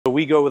So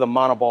we go with a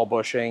monoball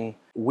bushing.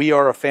 We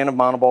are a fan of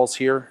monoballs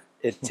here.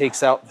 It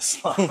takes out the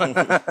slot. You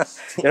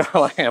know,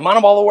 like a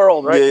monoball the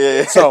world, right?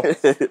 Yeah. So,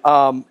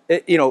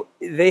 you know,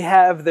 they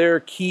have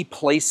their key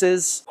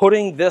places.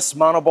 Putting this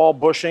monoball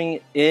bushing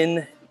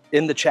in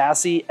the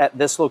chassis at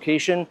this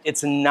location,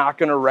 it's not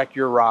gonna wreck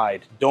your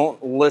ride.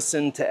 Don't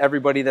listen to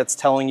everybody that's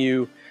telling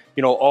you,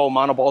 you know, oh,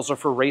 monoballs are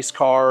for race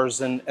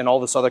cars and all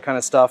this other kind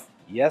of stuff.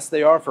 Yes,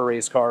 they are for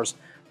race cars,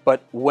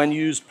 but when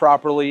used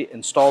properly,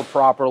 installed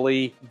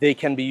properly, they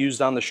can be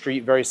used on the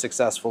street very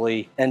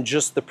successfully. And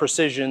just the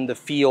precision, the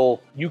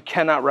feel, you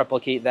cannot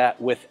replicate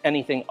that with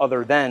anything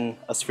other than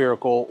a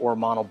spherical or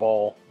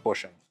monoball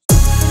bushing.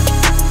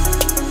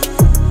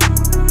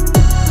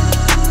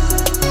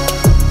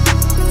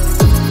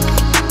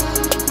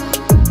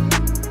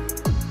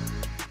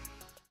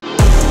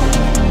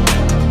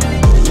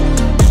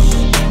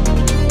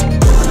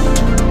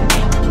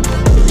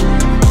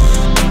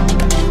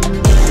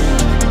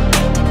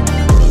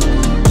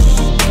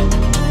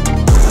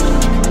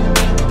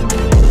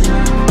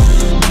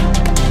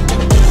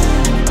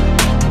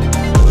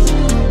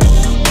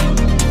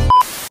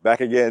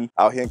 Back again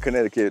out here in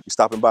Connecticut,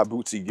 stopping by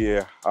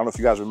Butzigear. I don't know if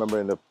you guys remember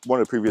in one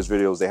of the previous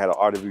videos, they had an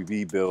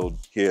RWB build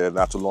here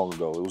not too long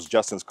ago. It was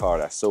Justin's car,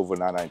 that silver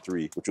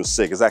 993, which was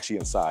sick. It's actually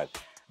inside.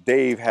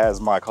 Dave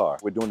has my car.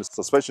 We're doing the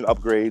suspension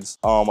upgrades,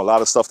 a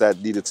lot of stuff that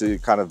needed to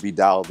kind of be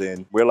dialed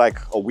in. We're like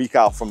a week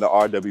out from the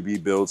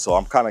RWB build, so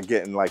I'm kind of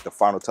getting like the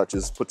final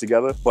touches put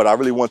together. But I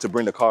really want to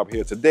bring the car up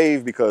here to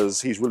Dave because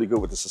he's really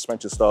good with the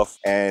suspension stuff,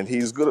 and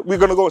he's good. We're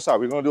gonna go inside.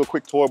 We're gonna do a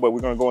quick tour, but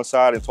we're gonna go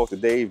inside and talk to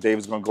Dave. Dave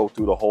is gonna go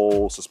through the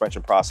whole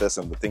suspension process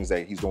and the things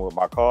that he's doing with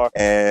my car,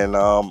 and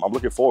I'm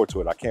looking forward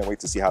to it. I can't wait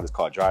to see how this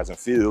car drives and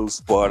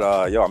feels.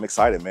 But yo, I'm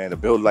excited, man. The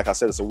build, like I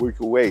said, it's a week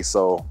away,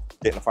 so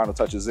getting the final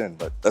touches in.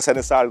 But let's head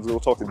inside and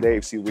we'll talk to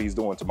Dave, see what he's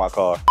doing to my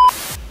car.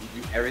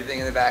 You do everything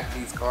in the back of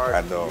these cars.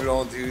 I know. You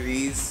don't do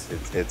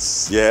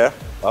these. Yeah.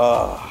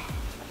 I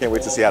can't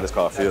wait to see how this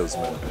car feels,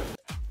 man.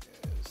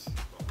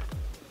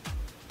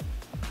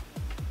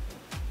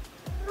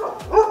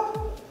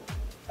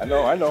 I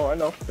know.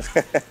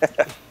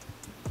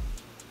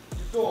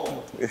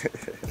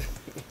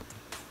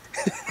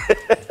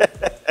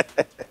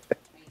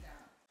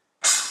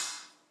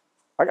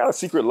 I got a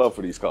secret love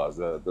for these cars,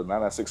 the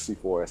 996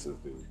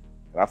 C4Ss, dude.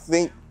 And I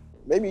think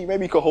maybe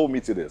you could hold me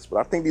to this, but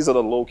I think these are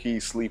the low-key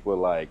sleeper,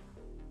 like,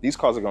 these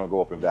cars are gonna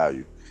go up in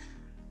value.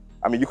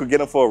 I mean, you could get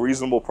them for a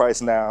reasonable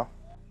price now,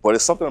 but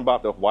it's something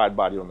about the wide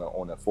body on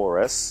the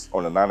 4S,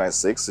 on the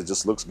 996, it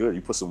just looks good.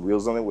 You put some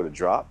wheels on it with a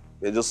drop,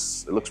 it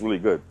looks really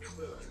good.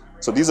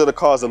 So these are the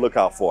cars to look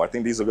out for. I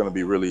think these are gonna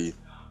be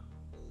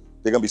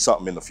they're gonna be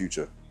something in the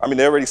future. I mean,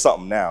 they're already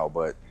something now,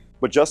 but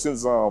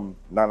Justin's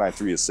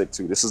 993 is sick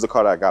too. This is the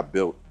car that I got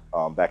built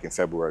back in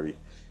February.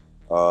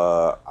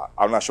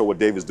 I'm not sure what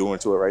Dave is doing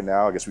to it right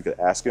now. I guess we could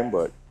ask him,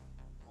 but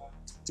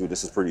dude,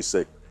 this is pretty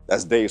sick.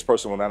 That's Dave's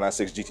personal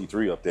 996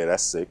 GT3 up there.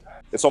 That's sick.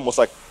 It's almost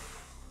like,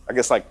 I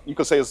guess like, you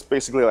could say it's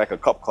basically like a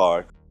cup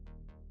car.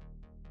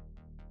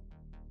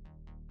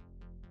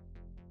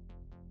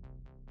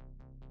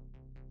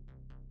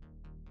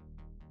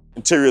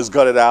 Interior is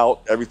gutted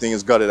out. Everything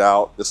is gutted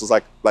out. This is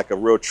like a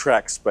real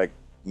track spec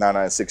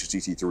 996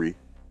 GT3.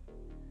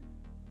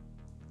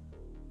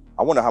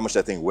 I wonder how much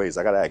that thing weighs.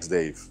 I gotta ask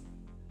Dave.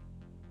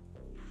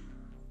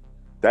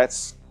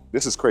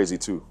 This is crazy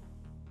too.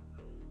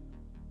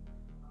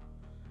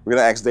 We're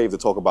gonna ask Dave to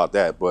talk about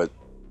that, but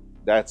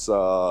that's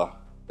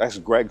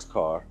Greg's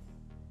car,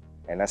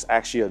 and that's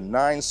actually a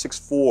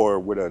 964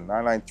 with a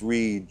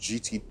 993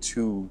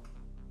 GT2.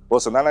 Well,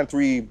 it's a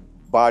 993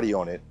 body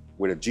on it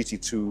with a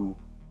GT2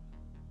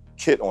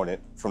 kit on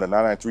it from the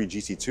 993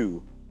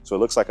 GT2. So it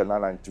looks like a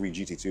 993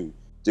 GT2.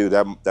 Dude,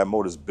 that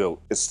motor's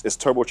built. It's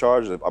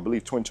turbocharged, I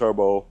believe twin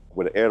turbo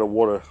with an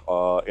air-to-water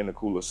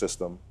intercooler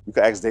system. You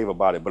can ask Dave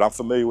about it, but I'm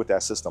familiar with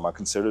that system. I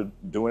considered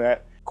doing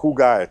that. Cool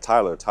guy,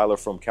 Tyler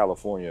from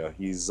California.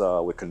 He's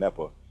with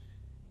Connecticut,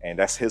 and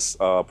that's his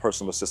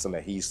personal system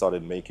that he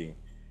started making.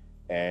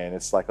 And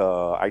it's like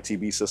a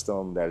ITB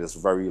system that is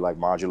very like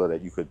modular,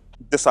 that you could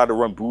decide to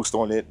run boost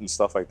on it and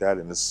stuff like that,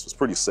 and it's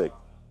pretty sick.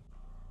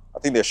 I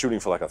think they're shooting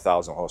for like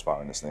 1,000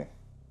 horsepower in this thing.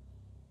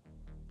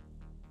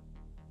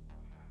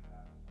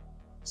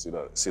 See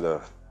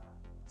the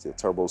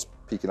turbos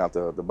peeking out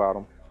the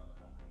bottom.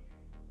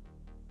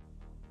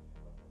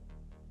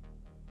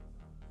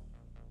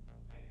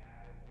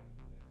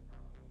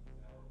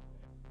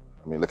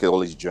 I mean, look at all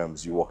these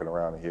gems you walking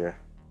around in here.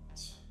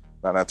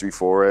 993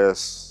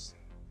 4S,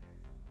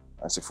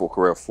 964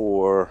 Carrera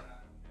 4,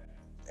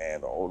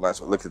 and oh, nice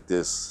one. Look at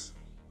this.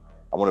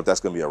 I wonder if that's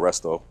gonna be a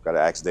resto.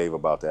 Gotta ask Dave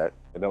about that.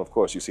 And then of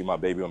course you see my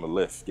baby on the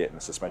lift getting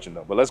the suspension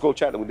done. But let's go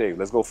chat with Dave.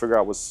 Let's go figure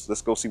out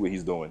let's go see what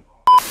he's doing.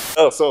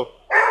 Oh, so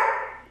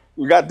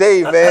we got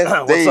Dave, man.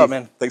 What's Dave, up,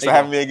 man? Thanks for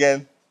having me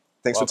again.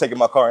 Thanks for taking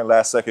my car in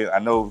last second. I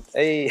know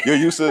you're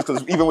used to this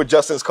because even with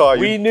Justin's car,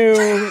 we knew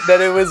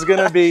that it was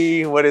gonna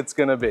be what it's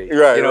gonna be.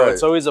 Right, you know, right.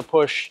 It's always a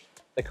push.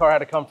 The car had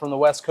to come from the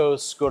West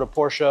Coast, go to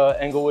Porsche,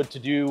 Englewood to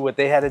do what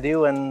they had to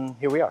do, and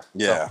here we are.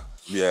 Yeah,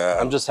 so yeah.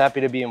 I'm just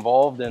happy to be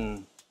involved,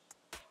 and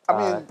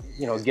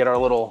you know, get our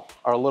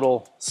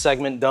little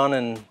segment done.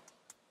 And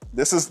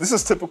this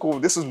is typical.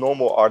 This is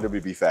normal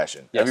RWB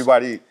fashion. Yes.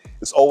 Everybody,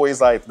 it's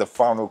always like the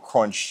final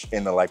crunch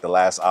in the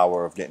last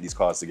hour of getting these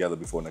cars together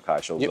before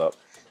Nakai shows up. Well,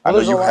 I know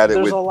you had it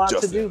with there's a lot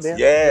Justin. to do, man.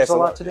 Yeah, there's a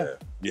lot to do.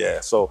 Yeah.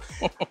 So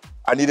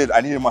I needed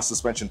my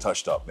suspension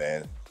touched up,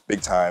 man,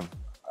 big time.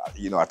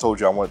 You know, I told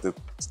you I wanted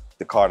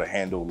the car to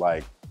handle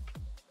like,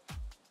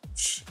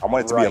 I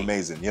want it to be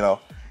amazing. You know.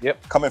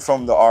 Yep. Coming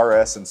from the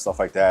RS and stuff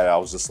like that, I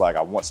was just like,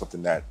 I want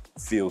something that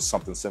feels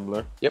something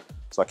similar. Yep.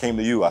 So I came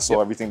to you. I saw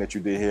everything that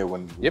you did here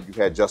when you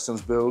had Justin's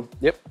build.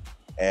 Yep.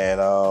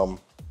 And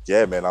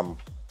yeah, man, I'm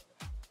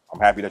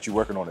happy that you're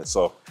working on it.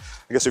 So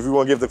I guess if you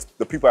want to give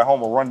the people at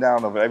home a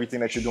rundown of everything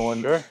that you're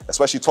doing,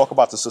 especially talk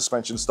about the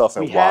suspension stuff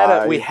and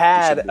we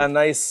had a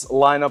nice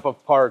lineup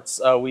of parts.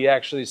 We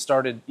actually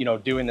started, you know,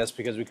 doing this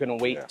because we couldn't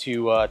wait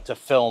to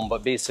film.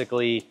 But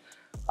basically,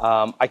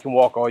 I can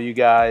walk all you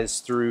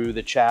guys through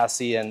the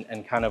chassis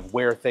and kind of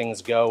where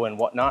things go and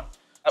whatnot.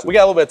 We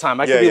got a little bit of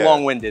time. I could be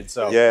long-winded,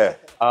 so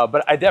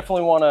but I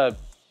definitely want to,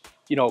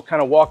 you know,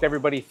 kind of walk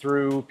everybody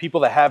through.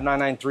 People that have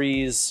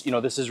 993s, you know,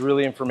 this is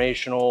really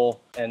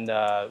informational and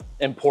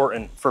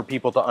important for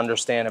people to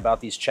understand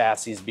about these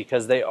chassis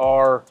because they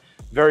are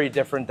very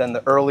different than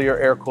the earlier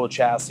air-cooled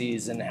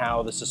chassis and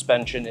how the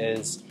suspension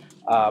is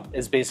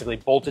basically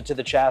bolted to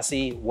the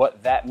chassis,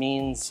 what that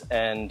means,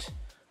 and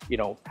you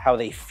know, how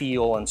they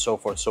feel and so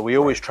forth. So we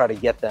always try to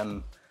get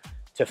them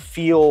to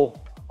feel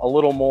a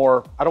little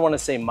more, I don't want to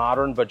say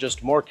modern, but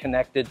just more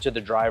connected to the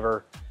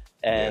driver.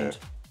 And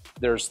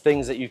there's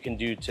things that you can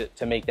do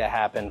to make that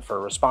happen for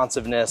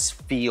responsiveness,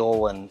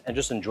 feel, and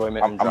just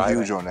enjoyment in driving. I'm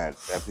huge on that.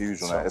 I'm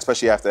huge on that,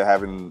 especially after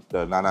having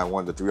the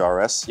 991, the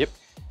 3RS. Yep.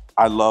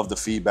 I love the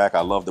feedback.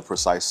 I love the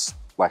precise,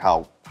 like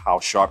how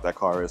sharp that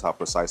car is, how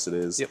precise it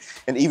is. Yep.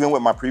 And even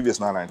with my previous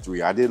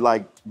 993, I did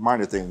like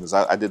minor things.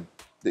 I did,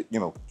 you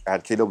know, I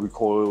had KW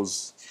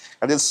coils.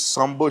 I did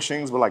some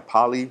bushings, but like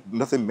poly,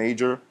 nothing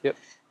major. Yep.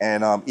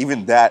 And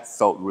even that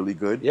felt really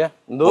good. Yeah.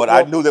 But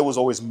I knew there was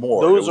always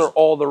more. Those are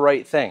all the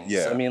right things.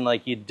 Yeah. I mean,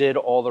 like you did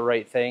all the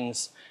right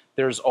things.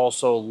 There's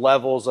also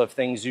levels of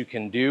things you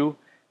can do.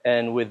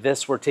 And with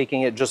this, we're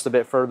taking it just a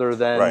bit further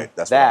than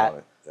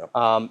that.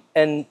 Yep.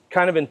 And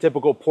kind of in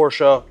typical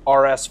Porsche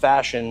RS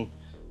fashion,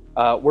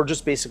 we're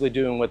just basically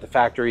doing what the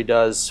factory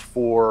does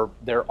for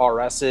their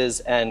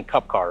RSs and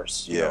cup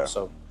cars. You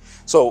know,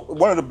 so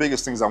one of the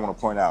biggest things I want to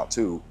point out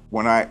too,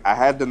 when I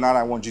had the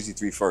 991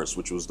 GT3 first,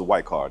 which was the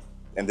white card,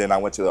 and then I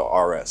went to the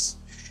RS,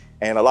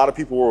 and a lot of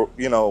people were,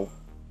 you know,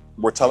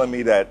 were telling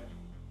me that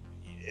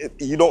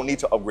you don't need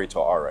to upgrade to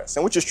RS,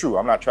 and which is true.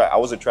 I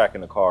wasn't tracking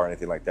the car or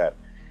anything like that,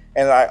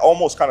 and I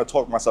almost kind of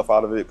talked myself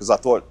out of it because I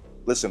thought,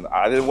 listen,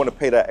 I didn't want to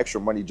pay that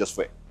extra money just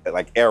for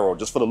like aero,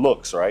 just for the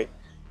looks, right?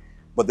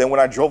 But then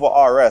when I drove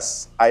a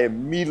RS, I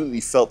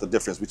immediately felt the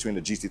difference between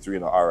the GT3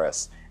 and the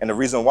RS. And the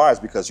reason why is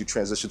because you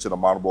transition to the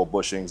monoball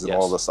bushings and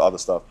all this other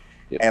stuff.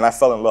 Yep. And I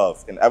fell in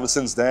love. And ever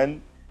since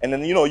then, and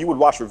then, you know, you would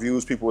watch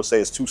reviews, people would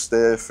say it's too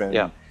stiff.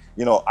 And,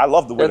 you know, I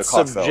love the way the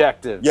car felt.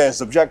 Subjective. Yeah, it's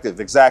subjective,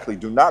 exactly.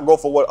 Do not go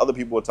for what other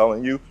people are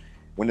telling you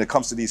when it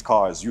comes to these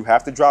cars. You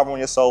have to drive one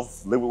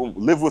yourself, live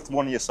with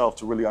one yourself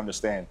to really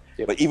understand.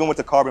 Yep. But even with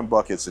the carbon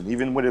buckets and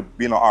even with it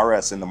being an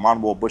RS and the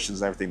monoball bushings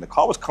and everything, the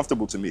car was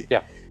comfortable to me.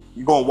 Yeah.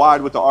 You're going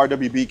wide with the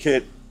RWB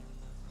kit,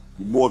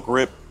 more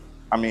grip.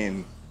 I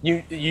mean,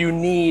 you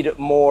need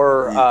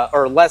more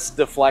or less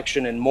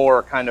deflection and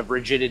more kind of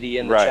rigidity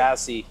in the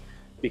chassis,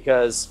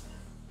 because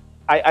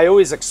I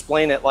always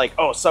explain it like,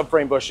 oh,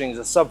 subframe bushings,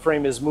 the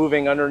subframe is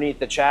moving underneath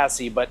the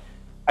chassis, but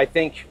I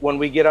think when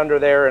we get under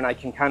there and I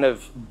can kind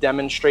of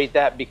demonstrate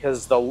that,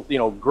 because the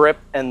grip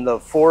and the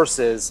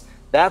forces,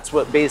 that's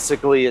what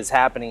basically is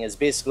happening, is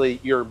basically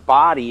your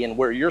body and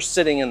where you're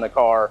sitting in the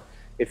car,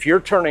 if you're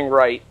turning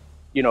right,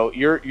 you know,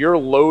 you're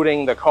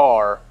loading the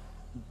car,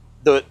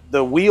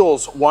 the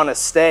wheels want to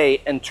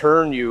stay and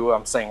turn you,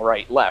 I'm saying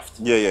right, left.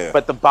 Yeah.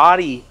 But the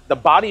body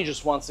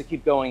just wants to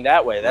keep going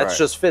that way. That's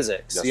just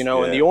physics, you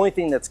know, and the only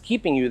thing that's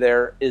keeping you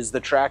there is the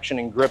traction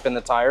and grip in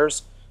the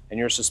tires and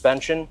your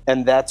suspension,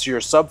 and that's your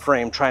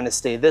subframe trying to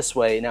stay this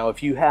way. Now,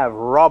 if you have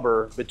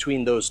rubber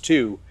between those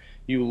two,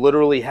 you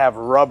literally have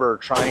rubber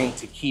trying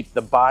to keep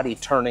the body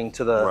turning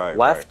to the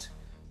left.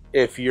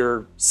 If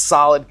your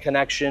solid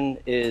connection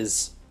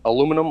is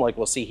aluminum, like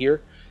we'll see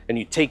here, and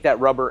you take that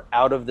rubber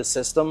out of the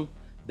system,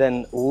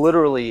 then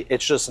literally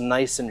it's just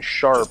nice and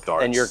sharp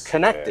and you're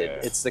connected.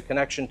 It's the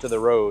connection to the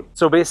road.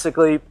 So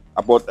basically,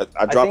 I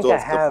dropped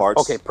off the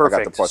parts. Okay,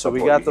 perfect. So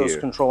we got those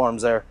control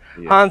arms there.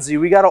 Hansi,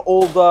 we got an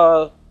old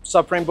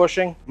subframe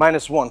bushing,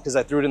 -1, because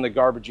I threw it in the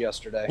garbage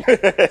yesterday.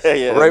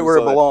 Right where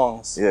it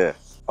belongs. Yeah.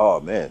 Oh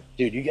man.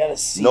 Dude, you gotta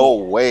see. No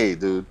way,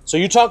 dude. So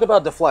you talk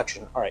about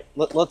deflection. All right,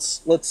 we'll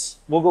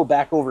go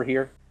back over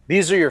here.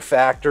 These are your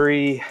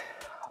factory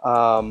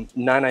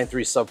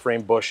 993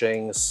 subframe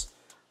bushings.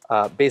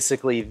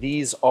 Basically,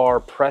 these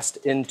are pressed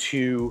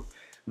into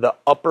the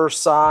upper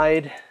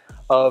side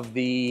of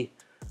the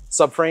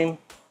subframe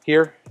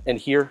here and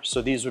here.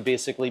 So these would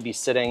basically be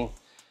sitting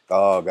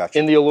Oh, gotcha.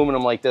 in the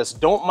aluminum like this.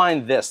 Don't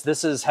mind this.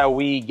 This is how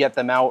we get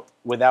them out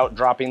without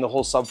dropping the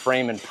whole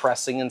subframe and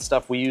pressing and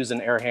stuff. We use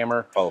an air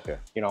hammer. Oh, okay.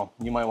 You know,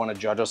 you might want to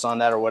judge us on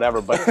that or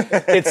whatever, but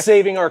it's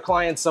saving our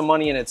clients some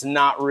money, and it's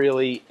not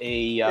really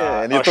a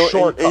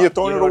shortcut. And you're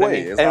throwing it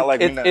away. I mean? It's not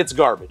like it's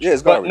garbage. Yeah,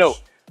 it's garbage. But no,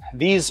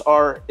 these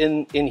are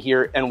in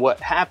here, and what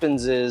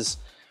happens is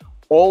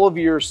all of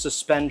your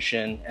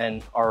suspension,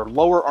 and our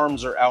lower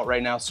arms are out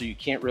right now, so you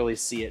can't really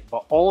see it,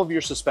 but all of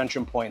your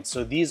suspension points,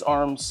 so these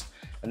arms,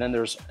 and then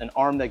there's an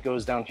arm that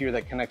goes down here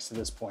that connects to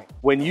this point.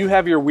 When you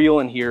have your wheel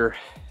in here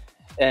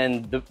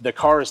and the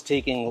car is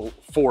taking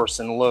force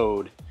and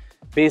load,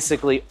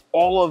 basically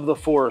all of the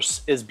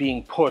force is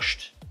being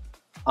pushed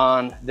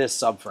on this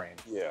subframe.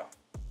 Yeah.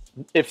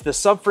 If the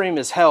subframe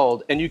is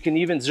held, and you can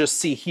even just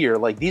see here,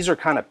 like these are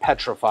kind of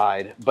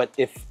petrified, but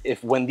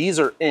if when these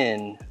are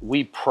in,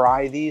 we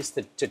pry these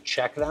to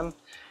check them,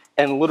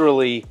 and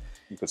literally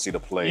you can see the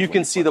play. You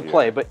can see the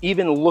play, but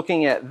even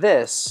looking at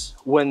this,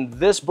 when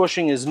this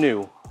bushing is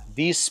new,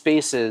 these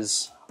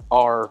spaces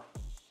are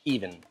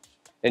even.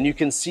 And you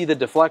can see the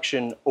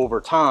deflection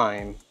over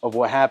time of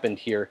what happened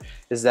here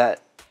is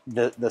that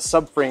the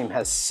subframe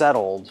has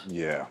settled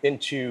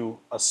into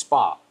a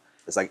spot.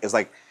 It's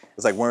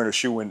like wearing a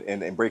shoe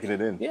and breaking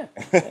it in. Yeah.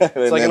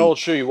 It's like an old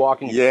shoe you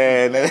walk in.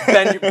 Yeah.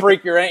 Then you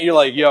break your ankle. You're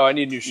like, yo, I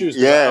need new shoes.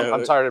 Yeah.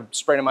 I'm tired of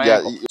spraining my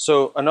ankle.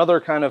 So another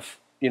kind of,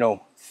 you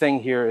know, thing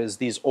here is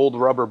these old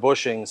rubber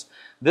bushings.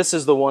 This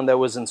is the one that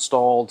was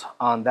installed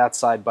on that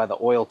side by the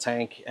oil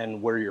tank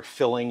and where you're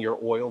filling your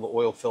oil, the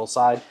oil fill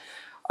side.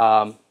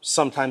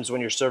 Sometimes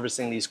when you're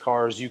servicing these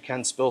cars, you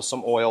can spill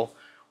some oil.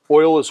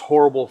 Oil is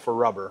horrible for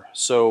rubber.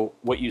 So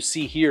what you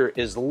see here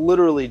is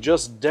literally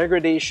just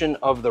degradation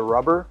of the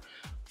rubber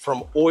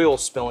from oil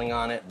spilling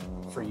on it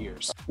for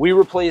years. We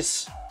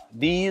replace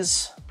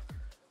these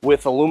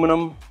with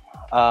aluminum,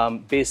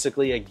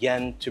 basically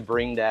again to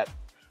bring that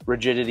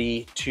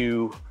rigidity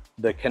to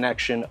the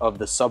connection of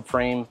the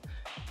subframe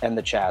and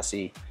the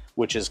chassis,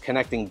 which is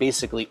connecting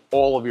basically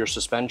all of your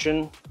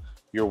suspension,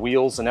 your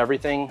wheels and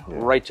everything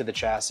right to the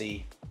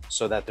chassis,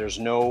 so that there's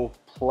no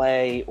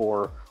play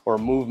or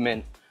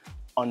movement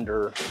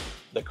under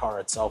the car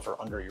itself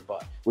or under your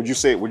butt. Would you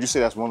say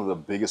that's one of the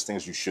biggest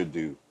things you should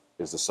do?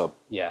 Is the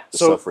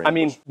subframe. I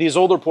mean, these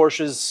older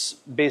Porsches,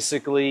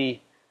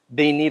 basically,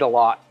 they need a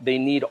lot. They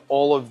need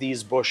all of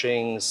these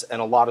bushings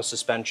and a lot of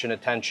suspension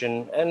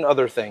attention and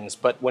other things.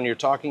 But when you're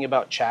talking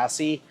about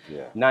chassis,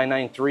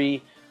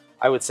 993,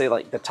 I would say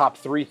like the top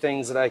 3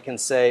 things that I can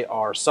say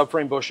are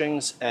subframe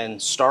bushings,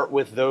 and start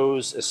with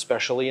those,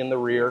 especially in the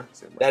rear.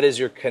 That is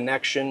your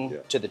connection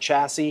to the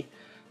chassis.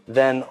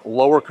 Then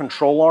lower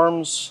control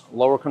arms.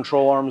 Lower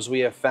control arms we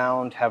have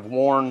found have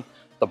worn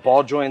the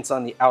ball joints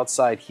on the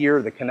outside here,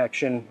 the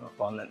connection,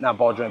 well, not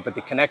ball joint, but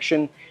the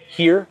connection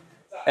here,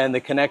 and the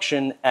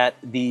connection at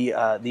the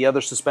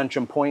other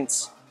suspension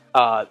points.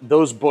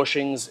 Those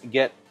bushings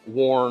get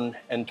worn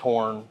and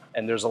torn,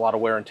 and there's a lot of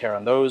wear and tear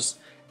on those.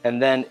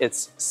 And then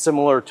it's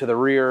similar to the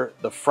rear,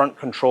 the front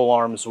control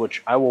arms,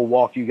 which I will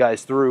walk you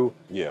guys through.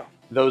 Yeah.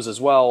 Those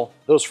as well.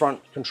 Those front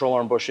control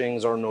arm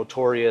bushings are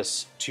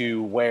notorious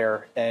to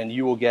wear, and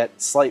you will get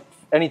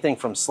anything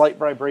from slight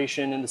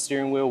vibration in the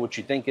steering wheel, which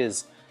you think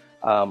is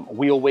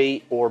wheel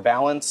weight or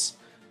balance.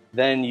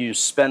 Then you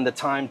spend the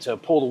time to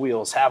pull the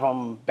wheels, have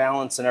them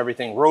balance and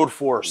everything, road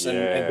force,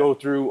 and go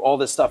through all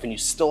this stuff, and you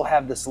still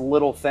have this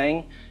little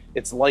thing.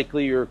 It's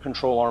likely your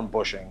control arm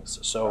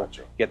bushings, so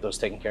get those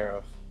taken care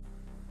of.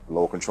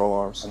 Low control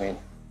arms? I mean,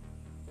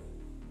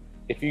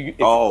 if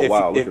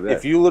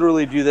you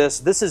literally do this,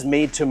 this is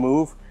made to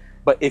move,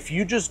 but if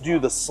you just do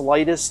the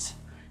slightest,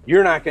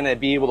 you're not going to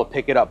be able to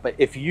pick it up. But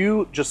if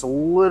you just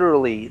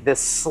literally, the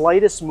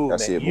slightest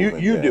movement,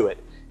 you do it.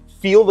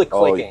 Feel the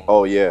clicking.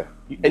 Oh yeah.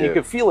 And you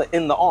can feel it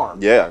in the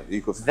arm. Yeah.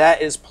 You could.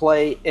 That is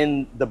play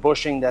in the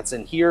bushing that's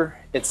in here.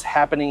 It's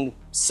happening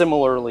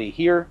similarly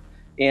here.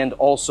 And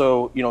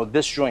also, you know,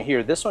 this joint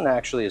here, this one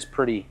actually is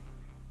pretty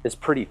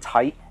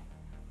tight.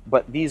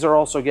 But these are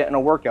also getting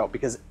a workout,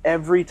 because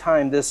every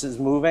time this is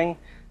moving,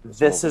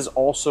 this is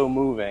also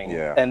moving.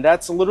 Yeah. And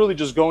that's literally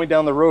just going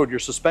down the road. Your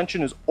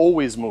suspension is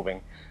always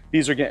moving.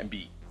 These are getting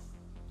beat,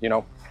 you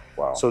know?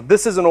 Wow. So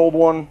this is an old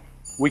one.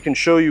 We can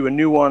show you a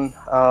new one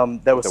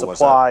that was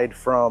supplied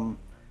from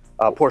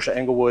Porsche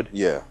Englewood.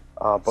 Yeah.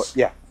 But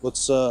yeah,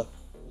 let's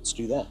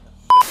do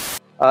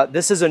that.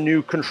 This is a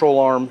new control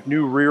arm,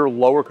 new rear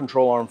lower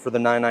control arm for the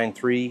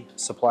 993,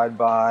 supplied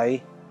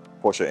by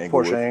Porsche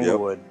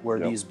Englewood, where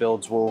these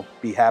builds will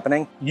be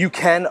happening. You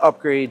can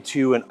upgrade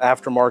to an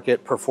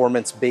aftermarket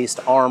performance-based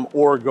arm,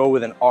 or go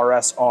with an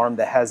RS arm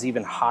that has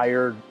even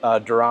higher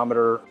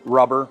durometer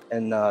rubber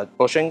and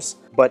bushings.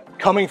 But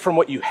coming from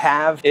what you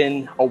have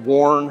in a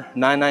worn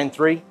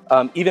 993,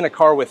 even a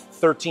car with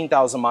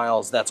 13,000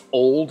 miles that's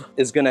old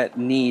is gonna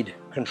need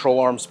control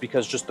arms,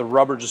 because just the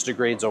rubber just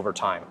degrades over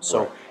time.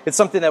 So it's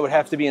something that would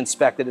have to be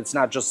inspected. It's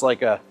not just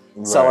like a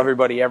sell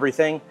everybody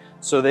everything.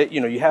 So that, you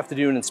know, you have to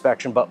do an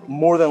inspection, but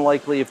more than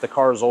likely, if the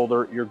car is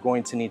older, you're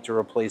going to need to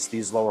replace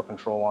these lower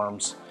control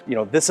arms. You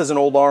know, this is an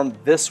old arm.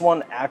 This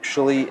one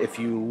actually, if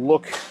you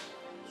look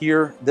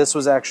Here, this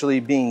was actually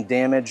being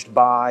damaged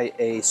by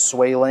a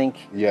sway link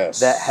Yes.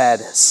 that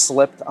had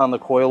slipped on the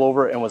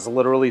coilover and was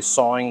literally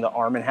sawing the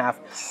arm in half.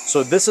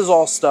 So this is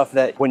all stuff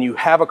that when you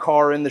have a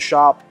car in the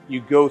shop, you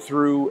go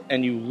through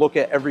and you look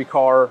at every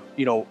car,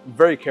 you know,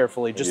 very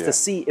carefully just to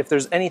see if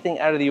there's anything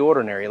out of the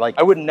ordinary. Like,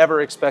 I would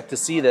never expect to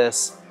see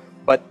this,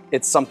 but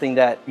it's something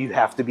that you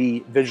have to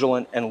be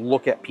vigilant and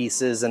look at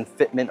pieces and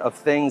fitment of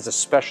things,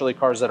 especially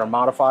cars that are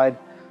modified,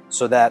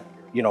 so that,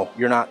 you know,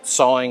 you're not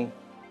sawing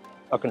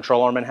a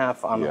control arm in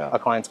half on a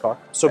client's car.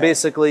 So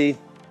basically,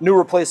 new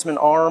replacement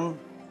arm,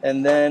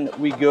 and then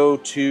we go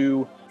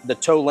to the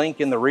toe link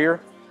in the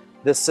rear.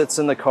 This sits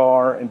in the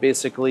car and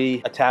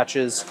basically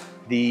attaches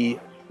the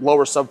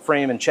lower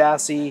subframe and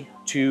chassis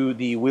to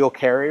the wheel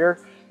carrier,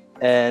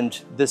 and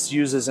this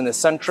uses an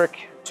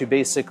eccentric to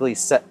basically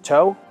set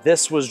toe.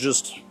 This was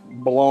just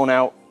blown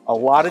out. A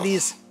lot of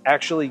these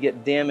actually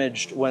get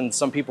damaged when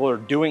some people are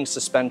doing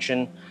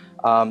suspension.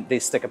 They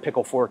stick a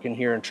pickle fork in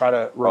here and try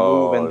to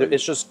remove, and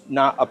it's just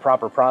not a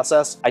proper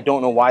process. I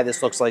don't know why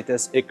this looks like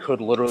this. It could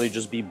literally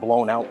just be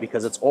blown out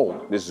because it's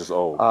old. This is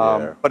old,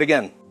 But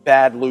again,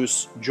 bad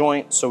loose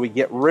joint, so we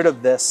get rid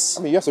of this.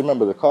 I mean, you have to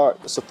remember the car,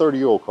 it's a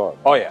 30-year-old car.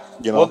 Oh yeah.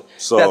 You know, well,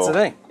 so that's the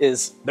thing,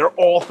 is they're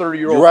all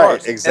 30-year-old right,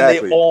 cars. exactly.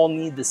 And they all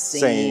need the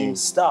same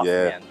stuff,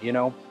 man, you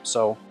know?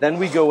 So then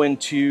we go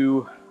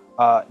into,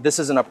 this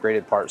is an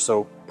upgraded part.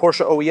 So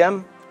Porsche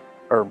OEM,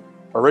 or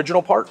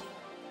original part,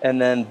 and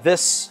then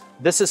this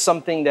is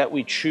something that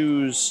we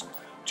choose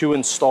to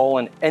install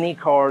in any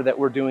car that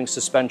we're doing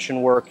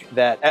suspension work,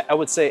 that I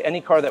would say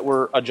any car that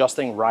we're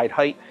adjusting ride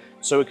height.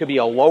 So it could be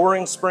a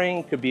lowering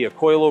spring, could be a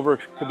coilover,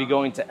 could be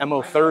going to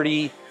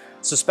MO30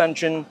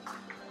 suspension.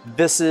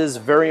 This is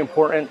very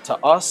important to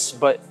us,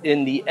 but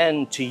in the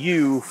end to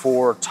you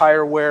for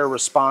tire wear,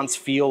 response,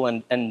 feel,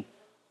 and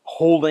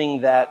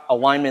holding that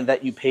alignment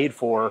that you paid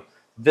for,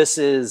 this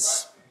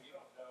is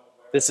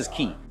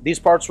key. These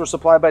parts were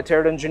supplied by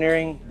Tarrant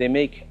Engineering. They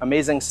make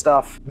amazing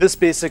stuff. This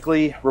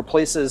basically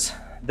replaces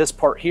this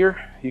part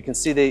here. You can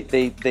see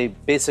they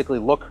basically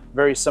look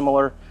very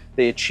similar.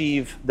 They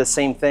achieve the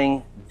same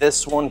thing.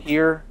 This one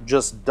here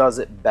just does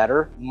it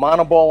better.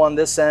 Monoball on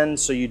this end,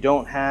 so you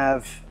don't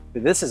have,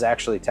 this is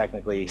actually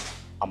technically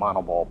a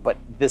monoball, but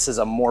this is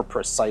a more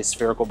precise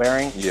spherical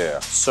bearing. Yeah.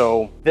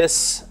 So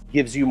this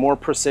gives you more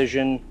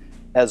precision,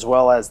 as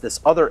well as this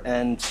other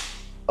end,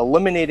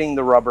 eliminating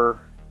the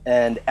rubber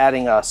and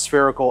adding a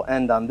spherical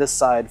end on this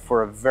side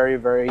for a very,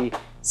 very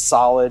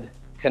solid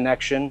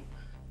connection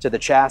to the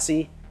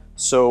chassis.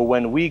 So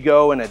when we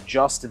go and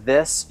adjust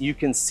this, you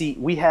can see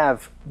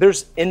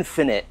there's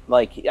infinite,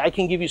 like I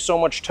can give you so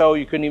much toe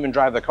you couldn't even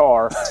drive the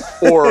car,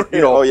 or you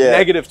know,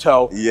 negative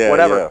toe,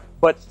 whatever.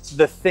 But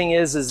the thing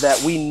is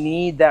that we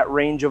need that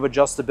range of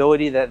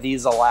adjustability that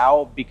these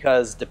allow,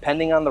 because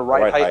depending on the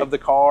right height of the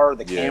car,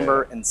 the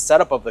camber and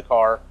setup of the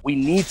car, we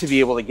need to be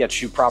able to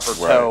get you proper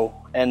toe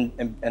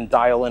and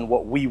dial in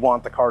what we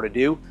want the car to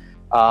do.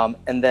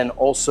 And then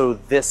also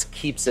this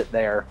keeps it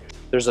there.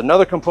 There's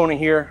another component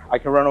here. I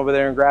can run over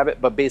there and grab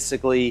it, but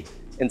basically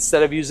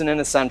instead of using an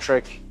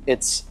eccentric,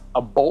 it's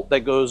a bolt that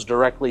goes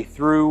directly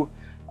through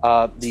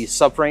the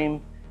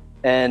subframe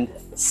and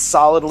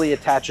solidly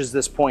attaches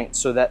this point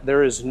so that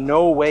there is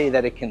no way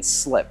that it can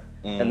slip.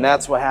 And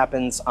that's what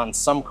happens on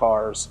some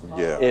cars.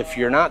 If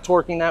you're not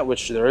torquing that,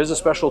 which there is a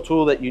special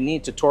tool that you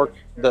need to torque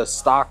the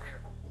stock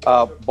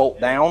bolt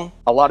down.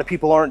 A lot of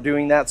people aren't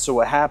doing that, so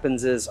what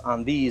happens is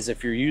on these,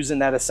 if you're using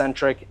that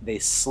eccentric, they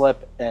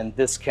slip, and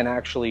this can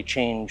actually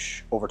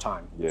change over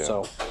time.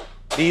 So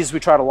these, we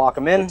try to lock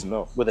them in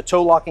with a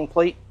toe locking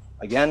plate,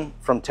 again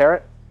from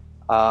Tarrant,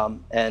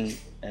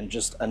 and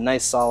just a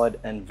nice solid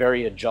and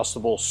very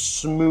adjustable,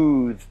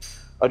 smooth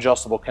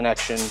adjustable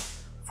connection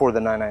for the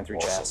 993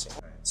 chassis.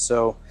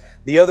 So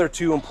the other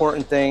two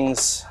important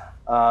things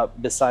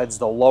besides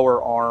the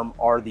lower arm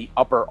are the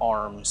upper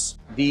arms.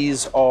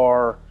 These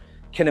are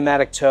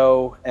kinematic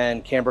toe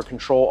and camber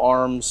control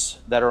arms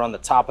that are on the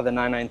top of the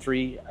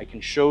 993. I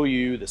can show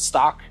you the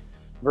stock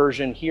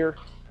version here.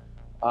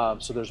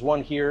 So there's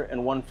one here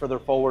and one further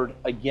forward.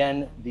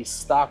 Again, the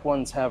stock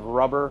ones have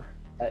rubber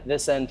at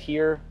this end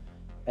here,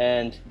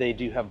 and they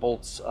do have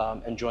bolts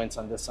and joints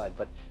on this side.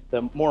 But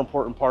the more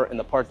important part, and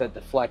the part that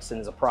deflects and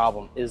is a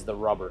problem, is the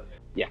rubber.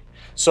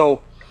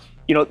 So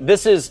you know,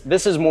 this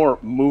is more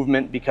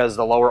movement because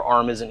the lower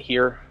arm isn't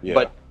here,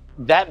 but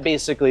that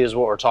basically is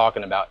what we're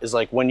talking about, is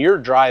like when you're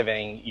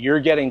driving, you're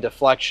getting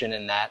deflection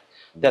in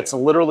that's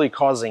literally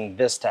causing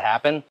this to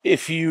happen.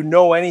 If you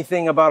know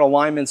anything about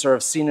alignments or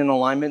have seen an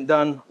alignment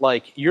done,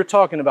 like you're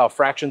talking about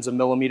fractions of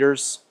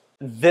millimeters.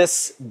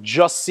 This,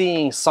 just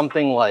seeing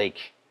something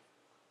like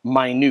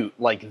minute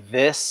like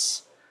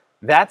this,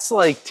 that's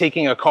like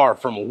taking a car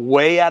from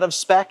way out of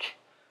spec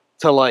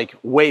to like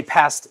way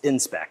past in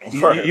spec. You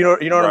know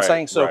what I'm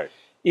saying? So,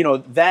 you know,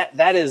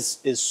 that is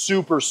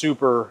super,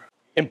 super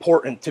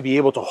important to be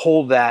able to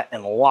hold that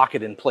and lock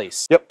it in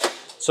place.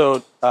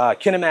 So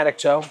kinematic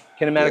toe.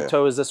 Kinematic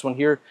toe is this one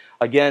here.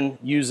 Again,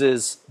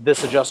 uses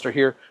this adjuster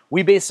here.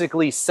 We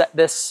basically set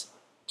this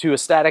to a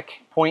static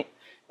point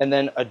and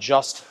then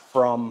adjust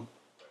from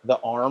the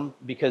arm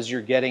because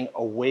you're getting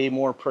a way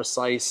more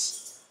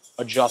precise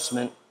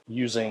adjustment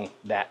using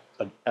that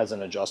as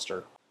an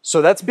adjuster.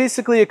 So that's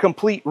basically a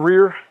complete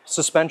rear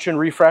suspension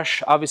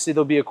refresh. Obviously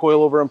there'll be a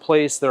coilover in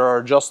place. There are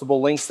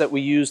adjustable links that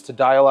we use to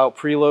dial out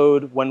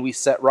preload when we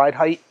set ride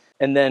height,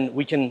 and then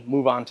we can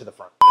move on to the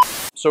front.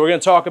 So we're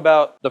going to talk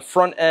about the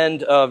front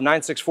end of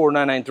 964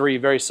 993,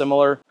 very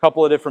similar. A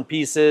couple of different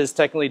pieces,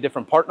 technically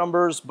different part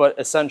numbers, but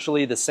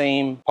essentially the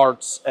same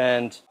parts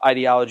and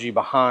ideology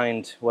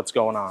behind what's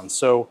going on.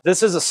 So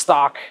this is a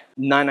stock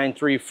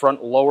 993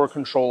 front lower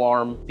control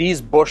arm.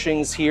 These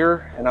bushings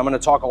here, and I'm going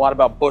to talk a lot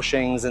about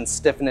bushings and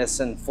stiffness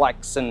and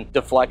flex and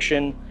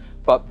deflection,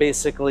 but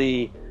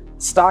basically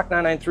stock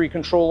 993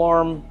 control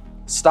arm,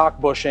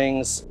 stock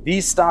bushings.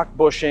 These stock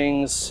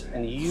bushings,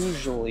 and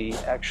usually,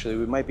 actually,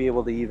 we might be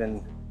able to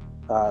even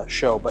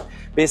show, but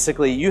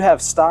basically you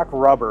have stock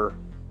rubber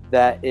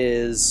that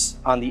is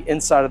on the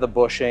inside of the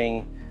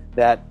bushing,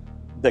 that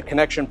the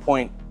connection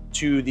point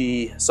to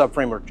the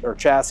subframe or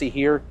chassis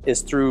here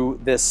is through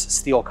this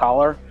steel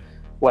collar.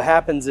 What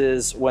happens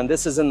is when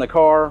this is in the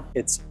car,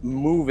 it's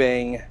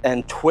moving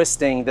and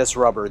twisting this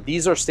rubber.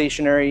 These are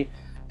stationary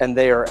and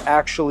they are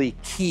actually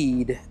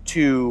keyed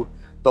to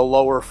the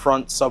lower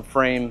front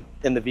subframe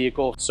in the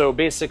vehicle. So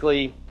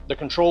basically the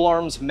control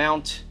arms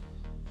mount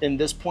in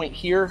this point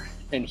here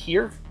and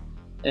here.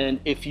 And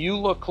if you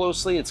look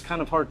closely, it's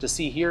kind of hard to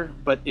see here,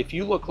 but if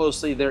you look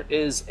closely, there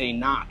is a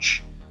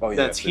notch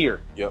that's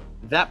here. Yep.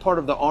 That part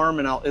of the arm,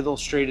 and I'll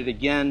illustrate it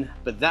again,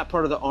 but that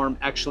part of the arm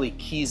actually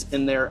keys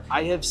in there.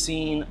 I have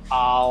seen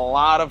a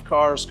lot of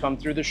cars come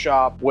through the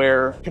shop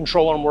where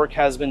control arm work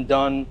has been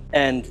done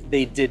and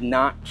they did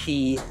not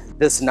key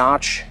this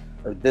notch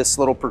or this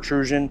little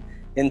protrusion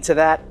into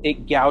that.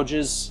 It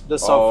gouges the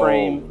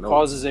subframe,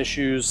 causes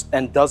issues,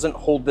 and doesn't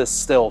hold this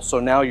still. So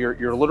now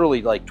you're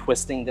literally like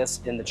twisting this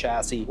in the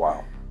chassis.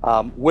 Wow.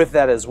 With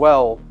that as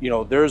well, you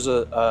know, there's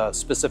a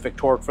specific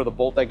torque for the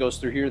bolt that goes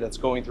through here that's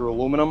going through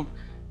aluminum.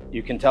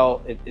 You can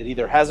tell it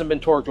either hasn't been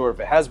torqued, or if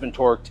it has been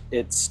torqued,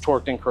 it's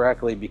torqued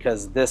incorrectly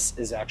because this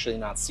is actually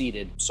not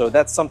seated. So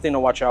that's something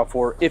to watch out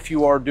for. If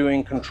you are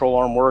doing control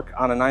arm work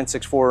on a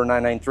 964 or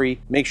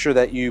 993, make sure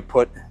that you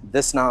put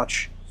this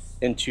notch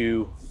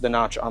into the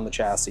notch on the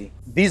chassis.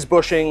 These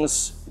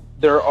bushings,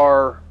 there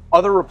are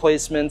other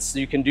replacements.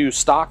 You can do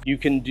stock, you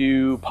can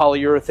do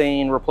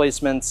polyurethane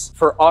replacements.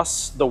 For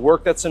us, the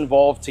work that's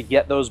involved to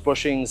get those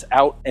bushings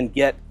out and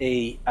get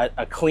a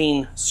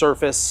clean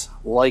surface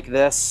like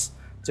this,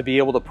 to be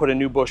able to put a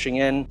new bushing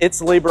in, it's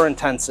labor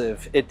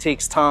intensive. It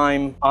takes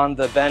time on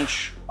the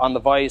bench, on the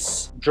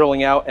vise,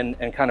 drilling out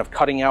and kind of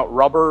cutting out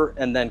rubber,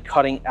 and then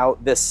cutting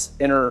out this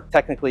inner,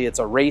 technically it's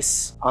a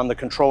race on the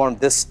control arm.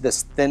 This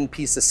thin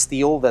piece of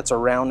steel that's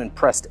around and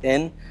pressed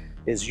in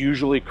is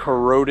usually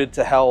corroded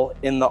to hell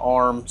in the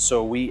arm.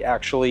 So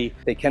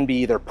they can be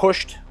either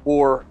pushed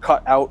or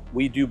cut out.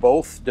 We do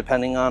both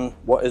depending on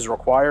what is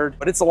required,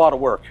 but it's a lot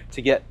of work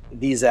to get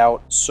these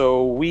out.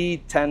 So we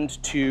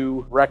tend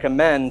to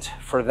recommend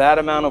for that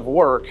amount of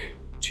work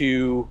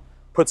to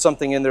put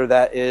something in there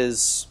that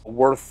is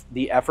worth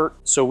the effort.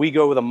 So we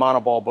go with a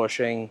monoball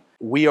bushing.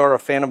 We are a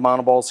fan of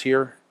monoballs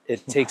here.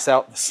 It takes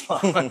out the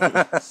slot.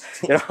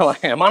 You know,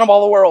 like I'm on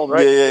all the world,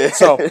 right? Yeah.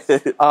 So,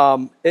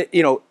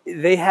 you know,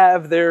 they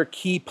have their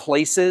key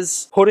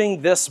places.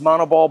 Putting this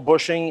monoball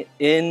bushing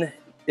in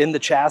the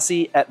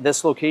chassis at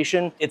this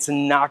location, it's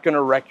not going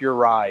to wreck your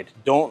ride.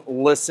 Don't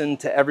listen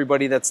to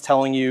everybody that's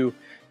telling you,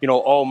 you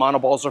know, oh,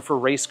 monoballs are for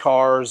race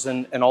cars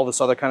and all this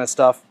other kind of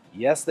stuff.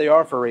 Yes, they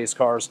are for race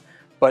cars.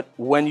 But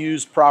when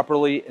used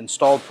properly,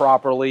 installed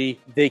properly,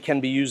 they can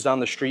be used on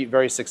the street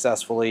very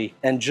successfully.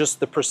 And just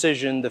the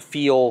precision, the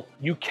feel,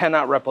 you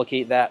cannot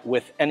replicate that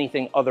with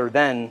anything other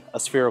than a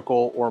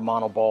spherical or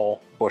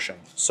monoball bushing.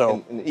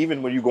 So, and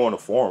even when you go on the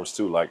forums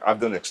too, like I've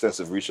done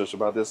extensive research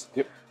about this.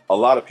 Yep. A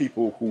lot of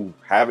people who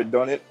haven't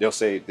done it, they'll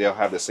say they'll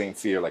have the same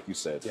fear, like you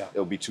said. Yeah.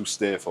 It'll be too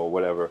stiff or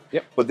whatever.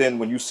 Yep. But then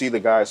when you see the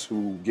guys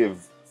who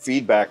give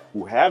feedback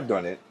who have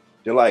done it,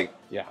 they're like,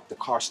 yeah, the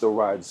car still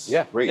rides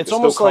great. It's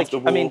almost like,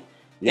 I mean,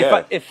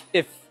 yeah.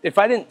 If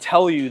I didn't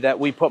tell you that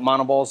we put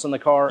monoballs in the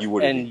car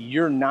and be.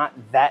 you're not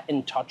that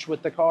in touch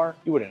with the car,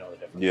 you wouldn't know the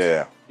difference.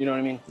 Yeah. You know what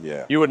I mean?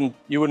 Yeah. You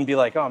wouldn't be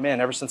like, oh man,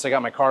 ever since I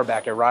got my car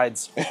back, it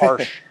rides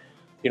harsh.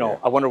 You know,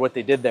 I wonder what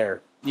they did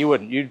there. You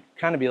wouldn't. You'd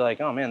kind of be like,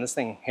 oh man, this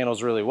thing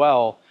handles really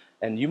well.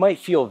 And you might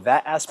feel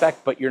that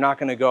aspect, but you're not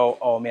going to go,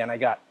 oh man, I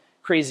got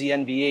crazy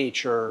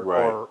NVH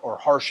or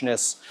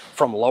harshness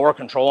from lower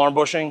control arm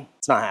bushing.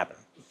 It's not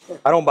happening.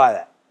 I don't buy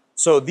that.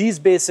 So these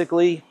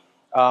basically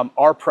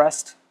are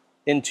pressed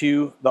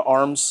into the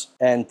arms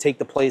and take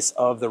the place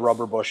of the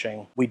rubber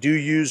bushing. We do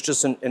use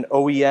just an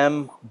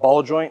OEM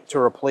ball joint to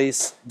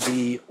replace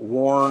the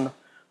worn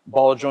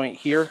ball joint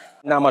here.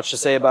 Not much to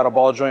say about a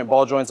ball joint.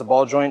 Ball joint's a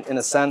ball joint in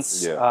a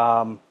sense.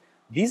 Yeah.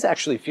 These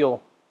actually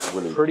feel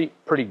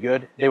pretty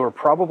good. They were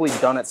probably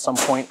done at some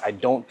point. I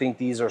don't think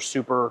these are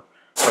super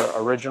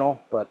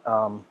original, but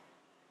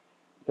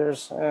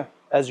there's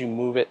as you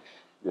move it,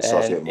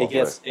 and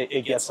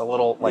it gets a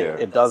little, like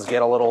it does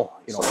get a little,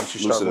 you know, once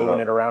you start moving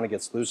it around, it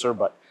gets looser.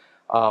 But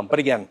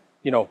again,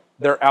 you know,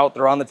 they're out,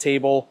 they're on the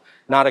table,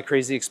 not a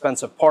crazy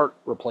expensive part,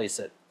 replace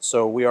it.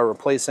 So we are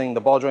replacing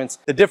the ball joints.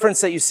 The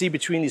difference that you see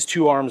between these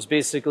two arms,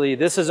 basically,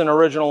 this is an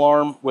original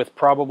arm with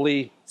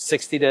probably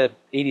 60 to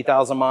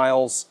 80,000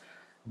 miles.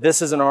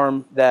 This is an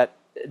arm that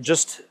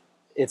just,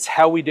 it's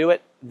how we do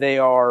it. They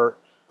are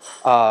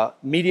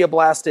media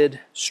blasted,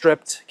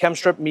 stripped, chem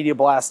stripped, media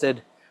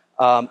blasted,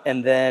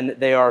 and then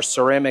they are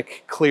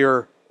ceramic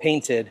clear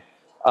painted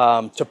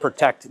to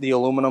protect the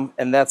aluminum.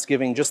 And that's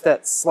giving just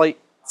that slight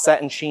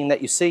satin sheen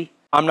that you see.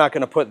 I'm not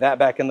going to put that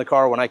back in the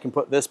car when I can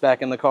put this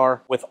back in the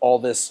car with all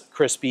this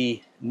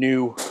crispy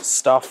new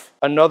stuff.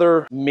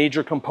 Another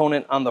major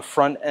component on the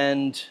front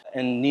end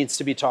and needs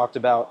to be talked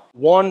about.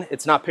 One,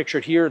 it's not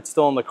pictured here. It's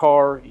still in the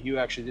car. You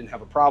actually didn't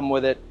have a problem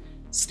with it.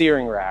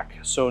 Steering rack.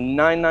 So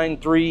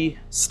 993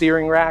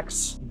 steering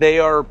racks, they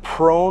are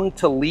prone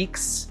to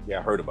leaks. Yeah,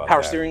 I heard about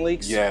power that. steering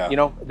leaks. Yeah. You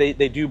know, they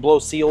do blow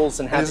seals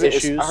and have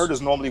issues. I heard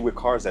it's normally with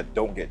cars that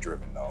don't get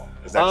driven though.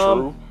 Is that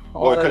true?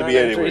 Or it could be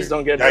anyway.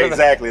 Don't get yeah, driven.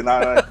 exactly. A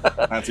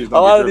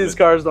lot of these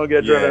cars don't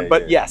get driven,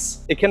 but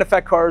yes, it can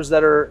affect cars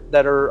that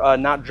are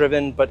not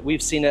driven. But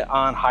we've seen it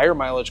on higher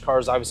mileage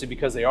cars, obviously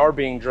because they are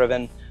being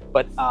driven.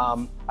 But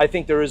I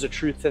think there is a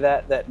truth to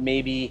that. That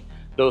maybe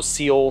those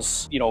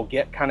seals, you know,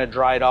 get kind of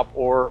dried up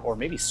or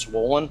maybe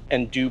swollen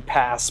and do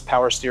pass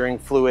power steering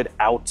fluid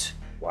out.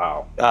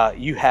 Wow.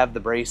 You have the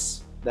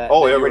brace that, that it you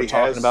already were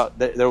talking has. about.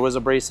 There was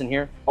a brace in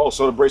here. Oh,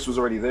 so the brace was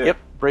already there. Yep.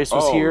 Brace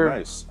was here.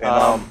 Nice.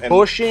 And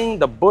bushing,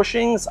 the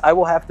bushings, I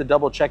will have to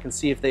double check and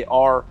see if they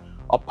are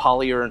a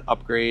poly or an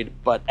upgrade,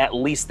 but at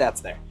least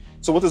that's there.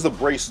 So what does the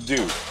brace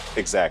do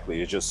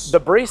exactly? It just... The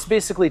brace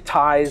basically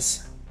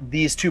ties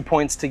these 2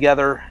 points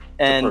together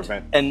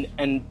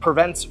and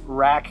prevents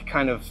rack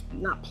kind of,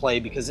 not play,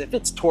 because if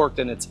it's torqued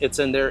and it's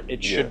in there,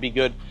 it should be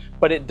good,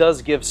 but it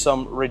does give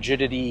some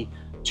rigidity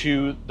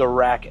to the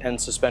rack and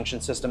suspension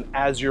system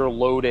as you're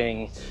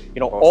loading.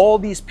 You know, all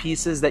these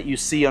pieces that you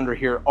see under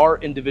here are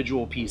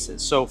individual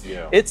pieces. So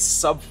it's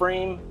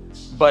subframe,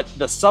 but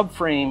the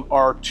subframe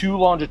are two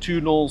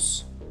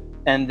longitudinals,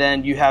 and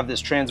then you have this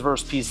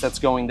transverse piece that's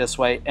going this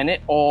way, and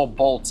it all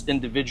bolts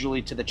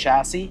individually to the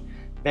chassis.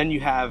 Then you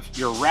have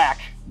your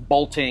rack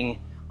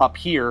bolting up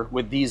here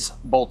with these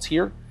bolts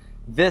here.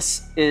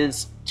 This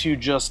is to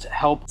just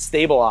help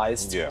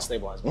stabilize,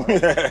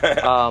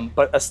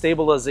 but a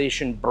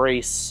stabilization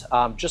brace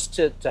just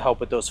to help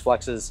with those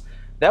flexes.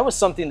 That was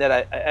something that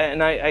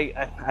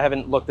I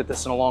haven't looked at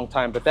this in a long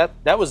time, but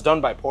that was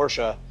done by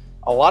Porsche.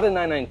 A lot of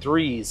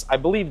 993s, I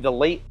believe the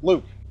late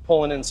Luke,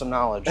 pulling in some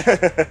knowledge.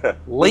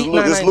 Late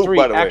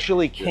 993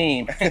 actually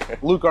came,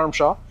 Luke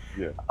Armshaw.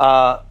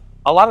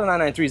 A lot of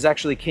 993s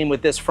actually came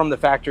with this from the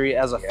factory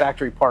as a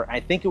factory part.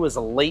 I think it was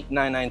the late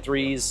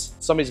 993s.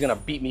 Somebody's gonna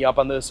beat me up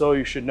on this. Oh,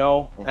 you should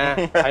know.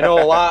 I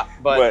know a lot,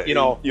 but you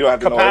know, you don't have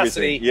to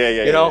capacity. Know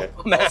you know,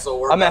 also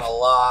work on a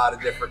lot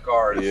of different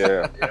cars. You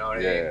know what I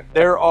mean?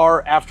 There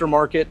are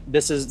aftermarket.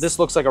 This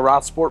looks like a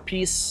Roth Sport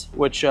piece,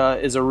 which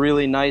is a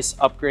really nice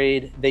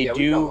upgrade.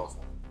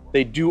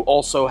 They do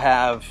also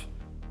have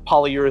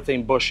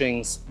polyurethane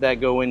bushings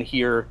that go in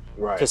here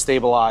to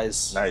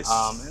stabilize. Nice.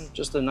 And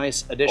just a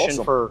nice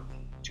addition for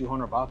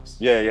 $200.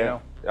 Yeah. You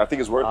know? I think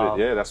it's worth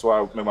it. Yeah, that's why I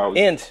remember I was...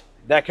 And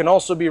that can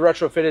also be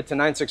retrofitted to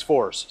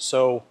 964s.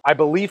 So I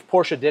believe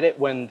Porsche did it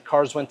when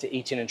cars went to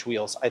 18-inch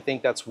wheels. I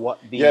think that's what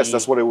the... Yes,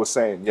 that's what it was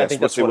saying. Yes, I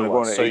think that's what it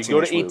was. So you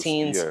go to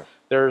 18s,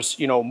 there's,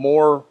 you know,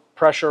 more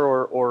pressure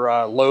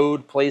or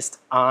load placed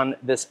on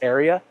this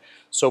area.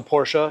 So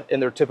Porsche, in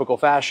their typical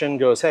fashion,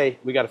 goes, hey,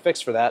 we got a fix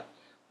for that.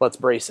 Let's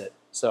brace it.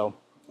 So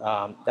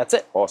that's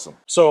it. Awesome.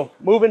 So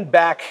moving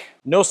back,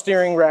 no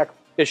steering rack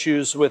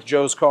issues with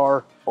Joe's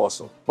car.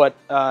 Awesome. But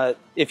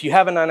if you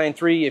have a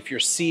 993, if you're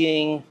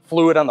seeing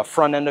fluid on the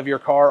front end of your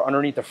car,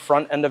 underneath the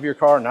front end of your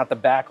car, not the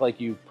back like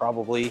you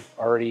probably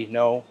already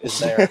know is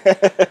there.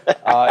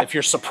 If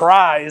you're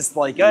surprised,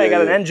 like, hey, I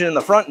got an engine in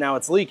the front now,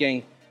 it's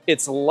leaking,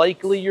 it's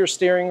likely your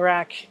steering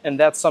rack, and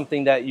that's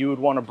something that you would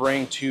want to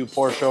bring to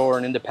Porsche or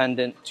an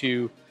independent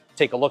to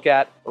take a look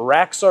at.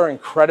 Racks are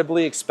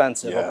incredibly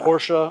expensive. A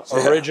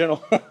Porsche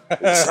original.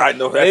 I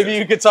know that. Maybe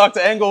you could talk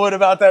to Englewood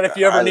about that if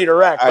you ever need a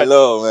rack. I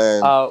know,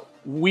 man.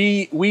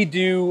 We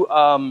do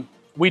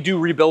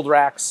rebuild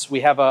racks.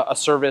 We have a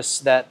service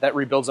that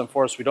rebuilds them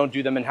for us. We don't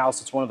do them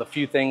in-house. It's one of the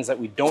few things that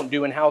we don't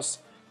do in-house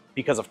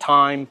because of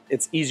time.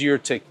 It's easier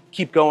to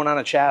keep going on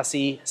a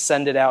chassis,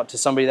 send it out to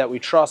somebody that we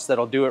trust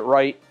that'll do it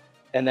right,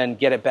 and then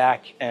get it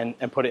back and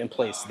put it in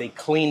place. They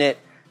clean it.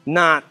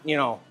 Not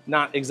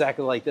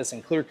exactly like this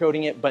and clear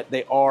coating it, but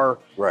they are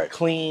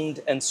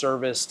cleaned and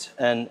serviced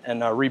and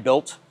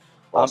rebuilt.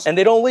 Awesome. And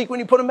they don't leak when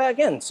you put them back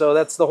in. So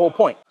that's the whole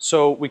point.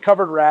 So we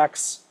covered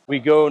racks. We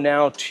go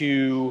now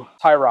to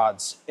tie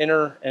rods,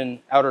 inner and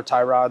outer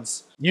tie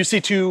rods. You see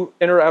two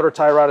inner outer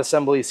tie rod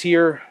assemblies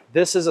here.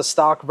 This is a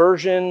stock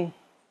version.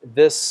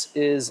 This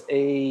is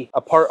a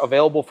part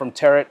available from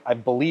Terret. I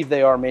believe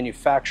they are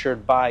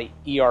manufactured by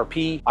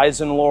ERP,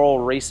 Eisen Laurel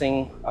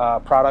Racing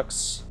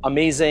Products.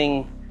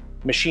 Amazing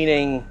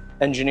machining,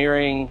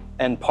 engineering,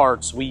 and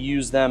parts. We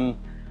use them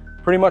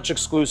pretty much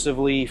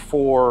exclusively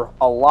for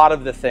a lot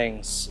of the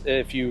things.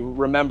 If you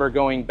remember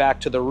going back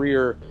to the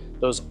rear,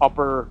 those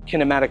upper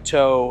kinematic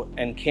toe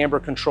and camber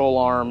control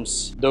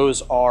arms,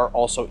 those are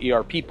also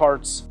ERP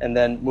parts. And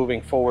then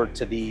moving forward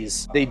to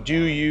these, they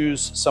do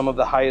use some of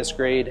the highest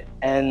grade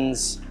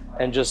ends,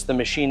 and just the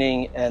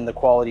machining and the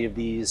quality of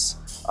these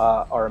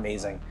are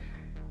amazing.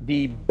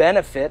 The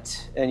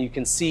benefit, and you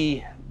can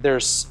see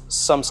there's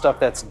some stuff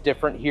that's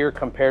different here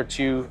compared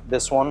to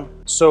this one.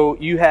 So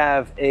you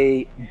have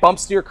a bump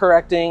steer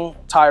correcting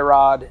tie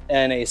rod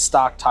and a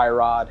stock tie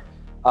rod.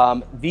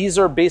 These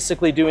are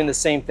basically doing the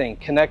same thing,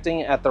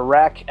 connecting at the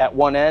rack at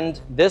one end.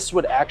 This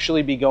would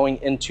actually be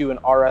going into an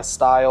RS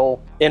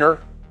style inner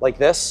like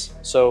this.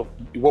 So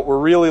what we're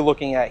really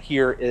looking at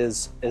here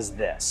is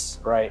this,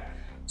 right?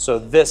 So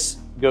this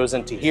goes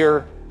into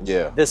here.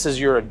 Yeah. This is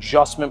your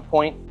adjustment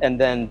point. And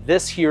then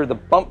this here, the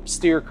bump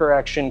steer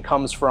correction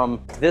comes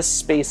from this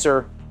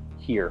spacer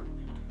here.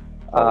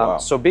 Wow.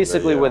 So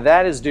basically what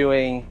that is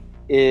doing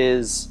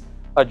is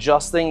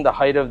adjusting the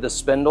height of the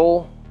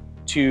spindle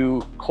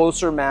to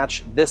closer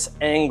match this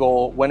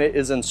angle when it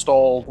is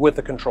installed with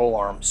the control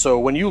arm. So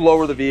when you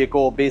lower the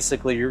vehicle,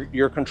 basically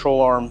your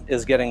control arm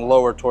is getting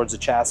lower towards the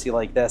chassis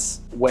like this.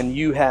 When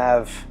you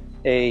have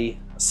a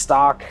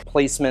stock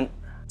placement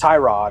tie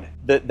rod,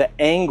 the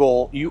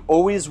angle, you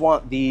always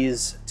want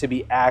these to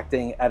be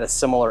acting at a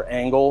similar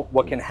angle.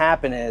 What can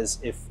happen is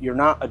if you're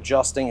not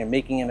adjusting and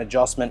making an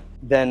adjustment,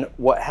 then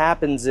what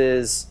happens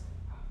is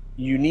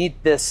you need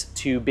this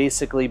to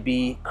basically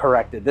be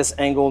corrected. This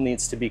angle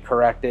needs to be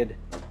corrected.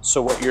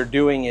 So what you're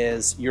doing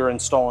is you're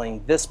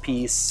installing this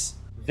piece.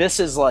 This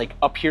is like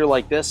up here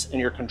like this, and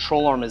your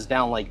control arm is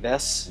down like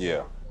this.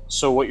 Yeah.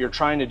 So what you're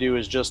trying to do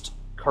is just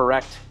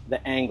correct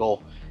the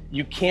angle.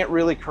 You can't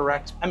really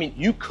correct, I mean,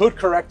 you could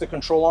correct the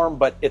control arm,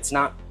 but it's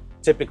not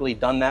typically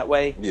done that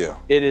way. Yeah.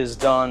 It is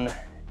done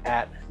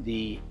at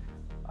the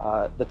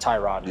tie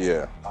rod.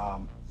 Yeah.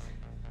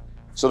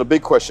 So the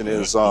big question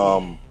is,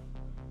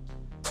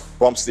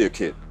 bump steer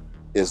kit,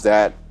 is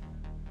that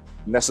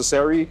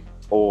necessary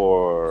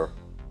or?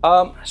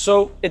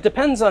 So it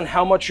depends on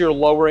how much you're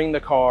lowering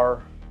the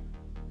car,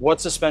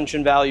 what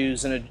suspension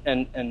values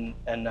and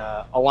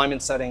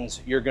alignment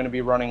settings you're going to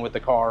be running with the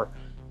car.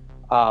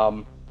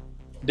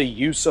 The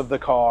use of the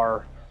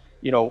car,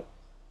 you know,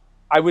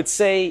 I would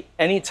say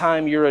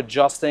anytime you're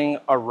adjusting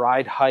a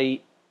ride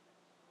height,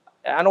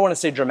 I don't want to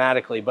say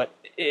dramatically, but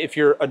if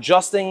you're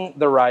adjusting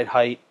the ride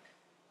height,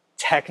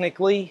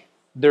 technically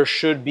there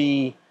should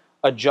be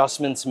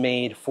adjustments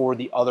made for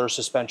the other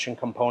suspension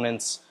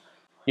components.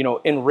 You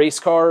know, in race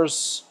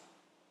cars,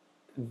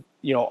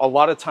 you know, a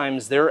lot of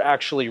times they're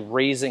actually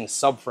raising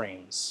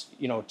subframes,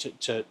 you know,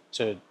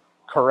 to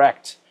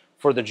correct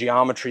for the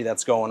geometry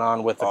that's going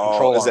on with the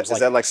control arms. Is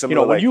that like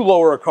similar? You know, when you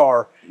lower a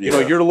car, yeah, you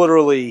know, you're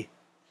literally,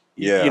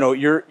 yeah, you know,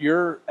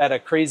 you're at a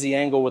crazy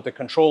angle with the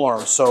control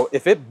arms. So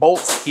if it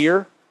bolts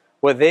here,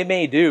 what they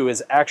may do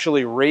is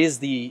actually raise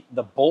the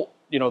bolt,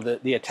 you know,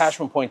 the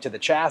attachment point to the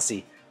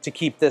chassis to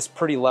keep this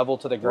pretty level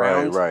to the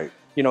ground. Right, right.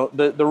 You know,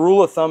 the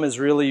rule of thumb is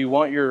really you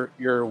want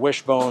your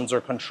wishbones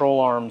or control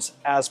arms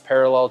as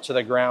parallel to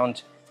the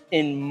ground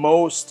in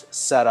most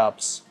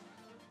setups.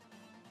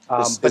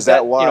 But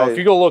that why? You know, if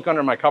you go look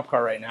under my cup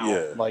car right now,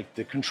 Yeah, like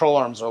the control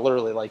arms are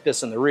literally like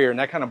this in the rear, and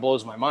that kind of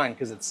blows my mind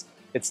because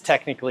it's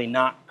technically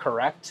not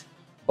correct.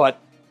 But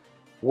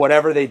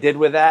whatever they did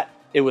with that,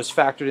 it was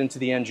factored into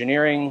the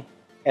engineering,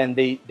 and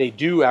they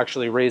do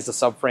actually raise the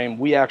subframe.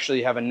 We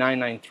actually have a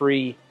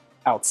 993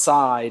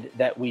 outside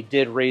that we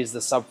did raise the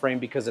subframe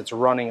because it's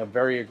running a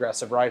very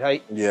aggressive ride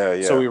height. Yeah,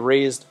 yeah. So we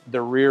raised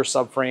the rear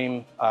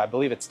subframe, I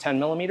believe it's 10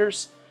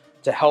 millimeters,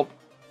 to help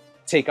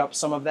take up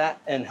some of that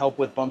and help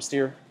with bump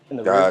steer in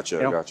the rear.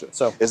 You know? Gotcha.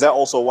 So is that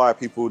also why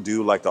people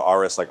do like the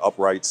RS like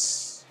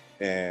uprights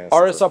and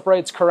RS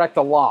uprights correct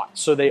a lot.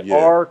 So they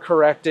are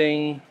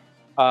correcting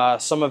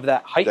some of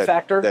that height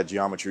factor, that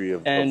geometry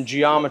of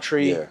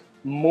geometry,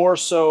 more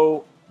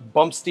so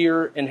bump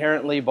steer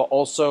inherently, but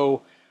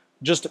also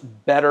just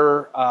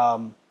better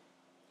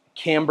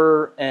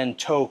camber and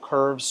toe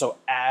curves. So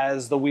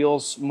as the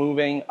wheel's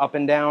moving up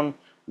and down,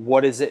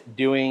 what is it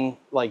doing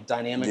like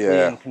dynamically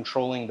and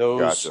controlling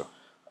those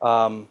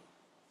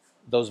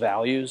those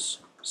values?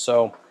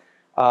 So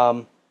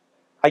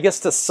I guess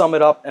to sum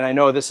it up, and I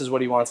know this is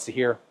what he wants to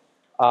hear,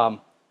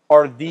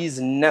 are these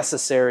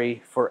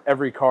necessary for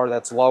every car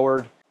that's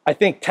lowered? I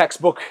think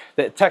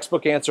the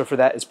textbook answer for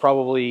that is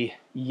probably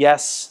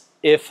yes,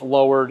 if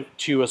lowered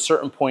to a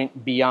certain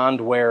point beyond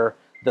where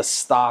the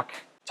stock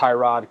tie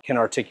rod can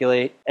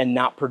articulate and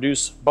not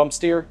produce bump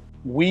steer.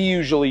 We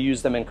usually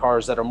use them in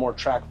cars that are more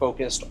track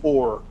focused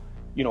or,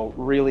 you know,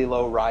 really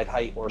low ride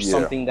height or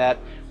something that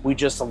we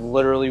just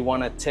literally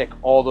want to tick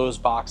all those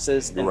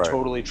boxes and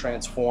totally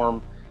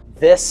transform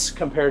this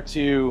compared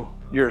to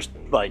your,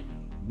 like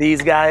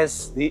these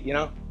guys, you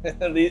know,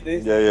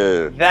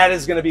 that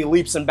is going to be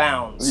leaps and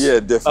bounds.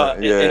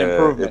 Different. In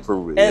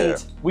improvement.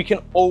 And we can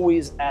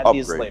always add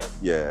these later.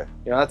 You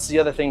know, that's the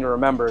other thing to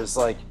remember is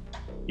like,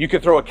 you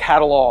could throw a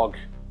catalog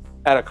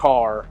at a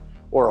car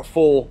or a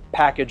full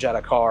package at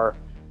a car.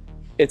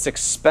 it's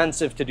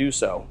expensive to do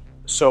so.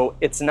 So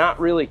it's not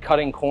really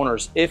cutting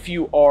corners. If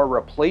you are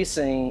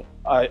replacing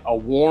a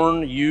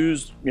worn,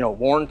 used,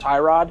 worn tie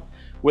rod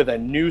with a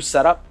new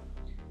setup,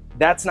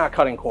 that's not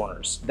cutting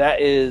corners.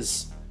 That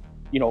is,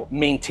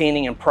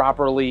 maintaining and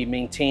properly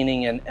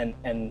maintaining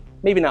and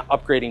maybe not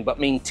upgrading, but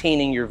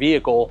maintaining your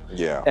vehicle.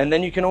 Yeah. And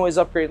then you can always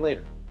upgrade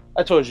later.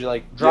 I told you,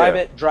 like, drive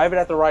it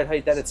at the right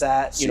height that it's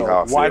at,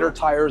 wider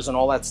tires and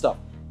all that stuff.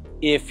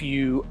 If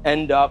you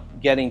end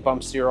up getting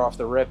bump steer off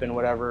the rip and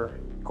whatever,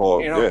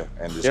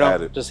 and just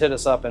add it. Just hit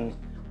us up and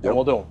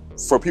we'll do them.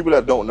 For people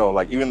that don't know,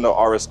 like even the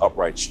RS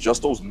uprights,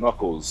 just those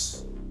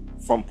knuckles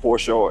from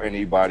Porsche or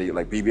anybody,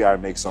 like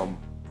BBI makes them,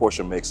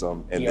 Porsche makes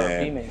them, and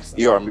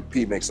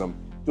ERP makes them.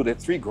 Dude, they're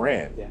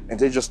 $3,000, and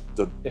they're just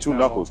the two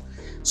knuckles.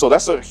 So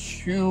that's a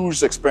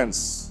huge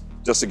expense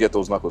just to get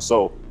those knuckles.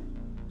 So,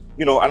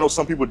 I know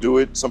some people do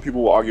it, some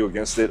people will argue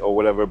against it or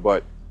whatever,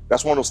 but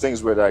that's one of those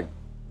things where,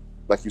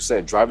 like you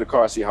said, drive the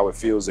car, see how it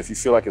feels. If you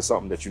feel like it's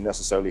something that you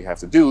necessarily have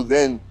to do,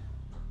 then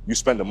you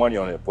spend the money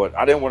on it. But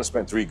I didn't want to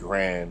spend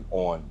 $3,000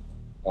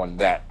 on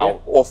that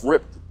off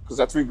rip, because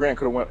that $3,000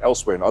 could have went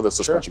elsewhere in other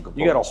suspension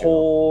components. You got a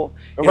whole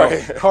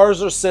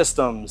cars are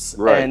systems,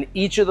 and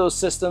each of those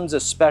systems,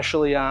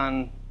 especially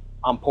on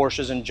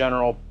Porsches in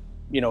general,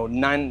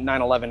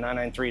 911,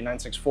 993,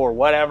 964,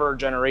 whatever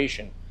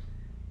generation,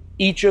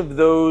 each of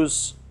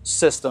those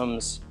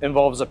systems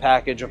involves a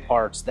package of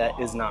parts that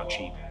is not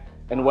cheap.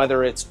 And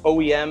whether it's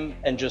OEM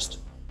and just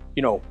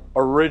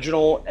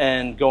original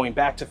and going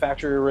back to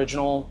factory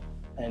original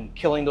and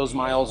killing those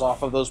miles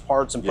off of those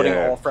parts and putting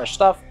all fresh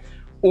stuff,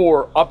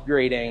 or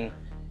upgrading,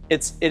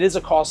 it is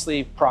a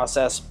costly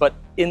process, but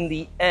in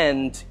the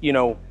end,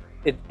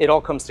 it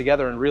all comes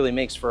together and really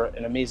makes for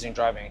an amazing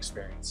driving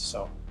experience.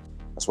 So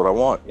that's what I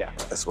want. Yeah,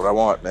 that's what I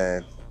want,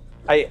 man.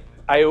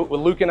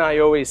 Luke and I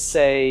always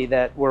say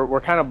that we're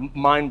kind of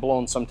mind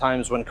blown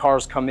sometimes when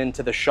cars come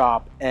into the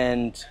shop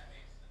and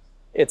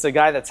it's a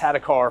guy that's had a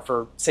car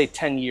for, say,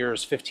 10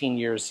 years, 15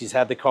 years. He's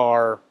had the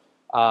car,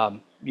 a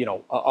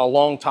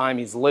long time.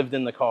 He's lived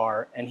in the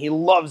car and he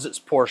loves his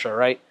Porsche,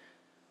 right?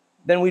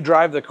 Then we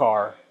drive the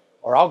car,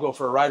 or I'll go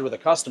for a ride with a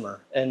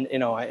customer and,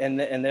 and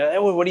they're, hey,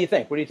 what do you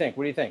think? What do you think?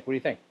 What do you think? What do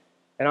you think?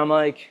 And I'm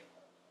like,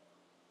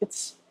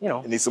 it's,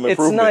 it needs some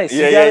improvement. It's nice.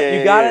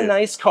 You got a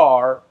nice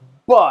car,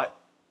 but,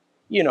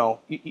 you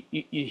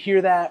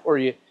hear that, or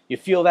you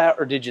feel that,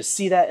 or did you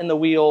see that in the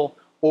wheel?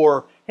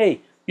 Or, hey,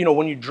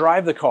 when you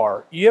drive the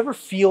car, you ever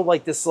feel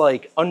like this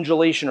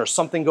undulation or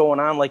something going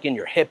on like in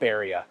your hip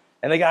area?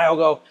 And the guy will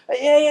go,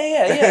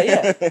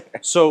 yeah.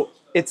 So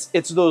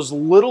it's those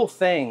little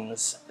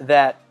things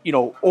that,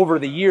 over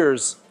the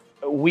years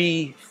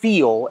we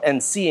feel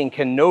and see and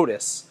can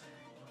notice.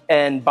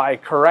 And by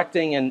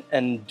correcting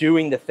and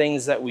doing the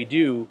things that we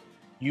do,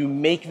 you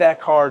make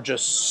that car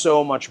just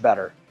so much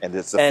better. And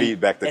it's the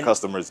feedback the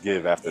customers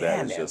give after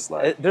that. It's just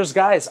like, there's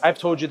guys, I've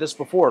told you this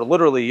before,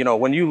 literally,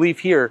 when you leave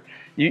here,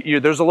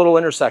 there's a little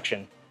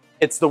intersection.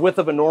 It's the width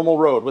of a normal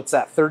road. What's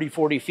that, 30,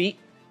 40 feet?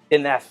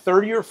 In that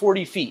 30 or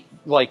 40 feet,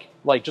 like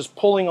just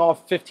pulling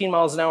off 15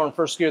 miles an hour in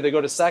first gear, they go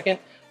to second.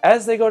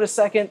 As they go to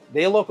second,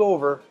 they look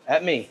over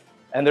at me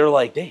and they're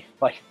like, Dave,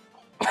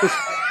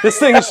 this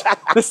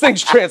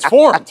thing's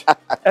transformed.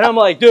 And I'm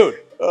like, dude,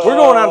 we're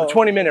going on a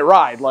 20-minute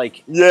ride.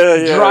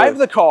 Drive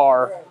the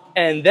car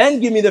and then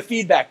give me the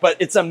feedback. But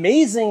it's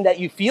amazing that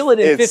you feel it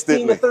in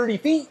 15 to 30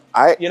 feet.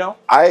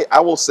 I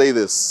will say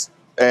this,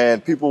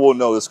 and people will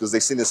know this because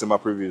they've seen this in my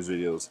previous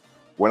videos.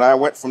 When I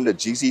went from the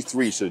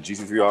GT3 to the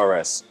GT3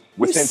 RS,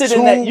 within 2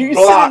 blocks, you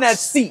sit in that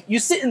seat. You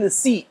sit in the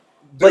seat.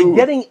 Dude, like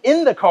getting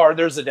in the car,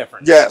 there's a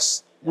difference.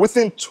 Yes.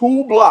 Within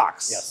 2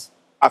 blocks,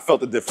 I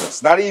felt the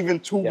difference. Not even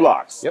 2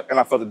 blocks. And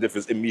I felt the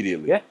difference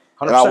immediately. Yeah,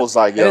 100%. And I was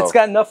like, yo. And it's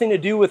got nothing to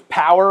do with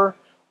power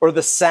or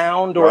the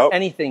sound or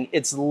anything.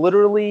 It's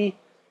literally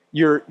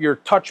your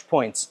touch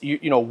points.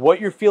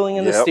 What you're feeling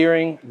in the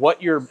steering,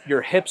 what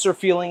your hips are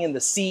feeling in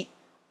the seat,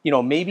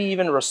 maybe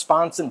even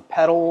response in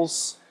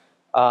pedals.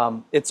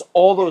 It's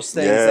all those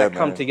things that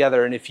come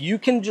together. And if you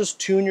can just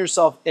tune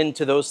yourself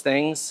into those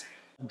things,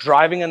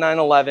 driving a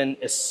 911,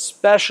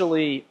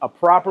 especially a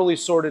properly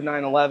sorted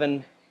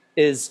 911,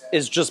 is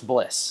just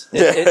bliss.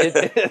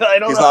 I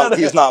don't know.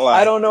 He's not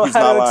lying. I don't know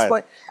how to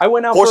explain. I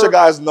went out. Porsche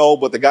guys know,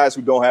 but the guys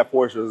who don't have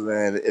Porsches,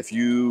 and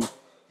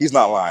he's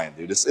not lying,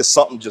 dude. It's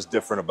something just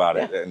different about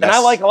it. And I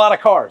like a lot of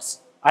cars.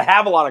 I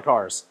have a lot of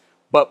cars,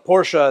 but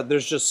Porsche,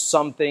 there's just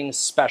something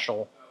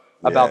special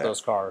about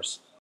those cars.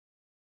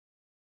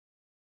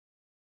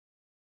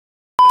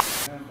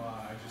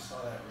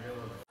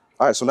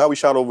 All right, so now we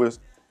shot over,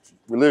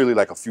 literally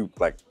like it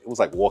was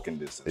like walking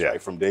distance,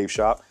 right, from Dave's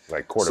shop.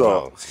 Like quarter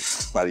mile.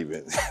 Not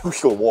even, we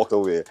could walk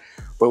over here.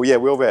 But yeah,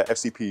 we're over at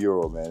FCP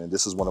Euro, man, and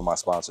this is one of my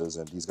sponsors,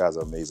 and these guys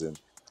are amazing.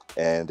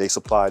 And they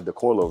supplied the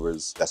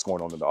coilovers that's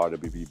going on in the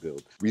RWB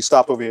build. We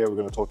stopped over here, we're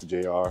gonna talk to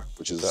JR,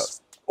 which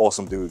is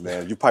awesome dude,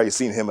 man. You've probably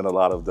seen him in a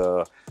lot of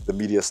the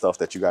media stuff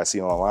that you guys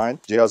see online.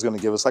 JR's gonna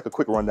give us like a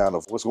quick rundown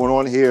of what's going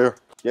on here.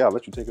 Yeah, I'll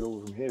let you take it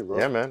over from here, bro.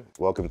 Yeah, man.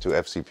 Welcome to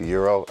FCP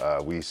Euro.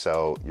 We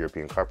sell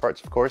European car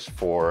parts, of course,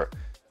 for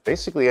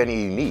basically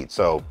any you need.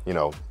 So, you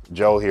know,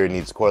 Joe here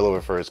needs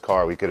coilover for his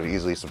car. We could have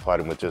easily supplied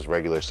him with just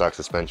regular stock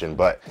suspension,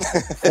 but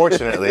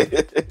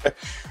fortunately,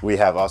 we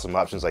have awesome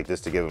options like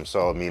this to give him.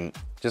 So, I mean,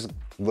 just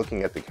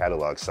looking at the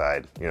catalog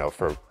side, you know,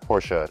 for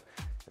Porsche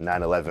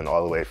 911,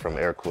 all the way from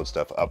air-cooled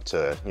stuff up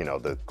to, you know,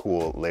 the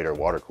cool, later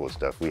water-cooled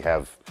stuff, we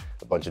have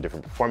a bunch of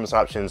different performance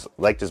options,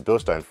 like this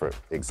Bilstein, for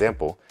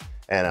example.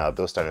 And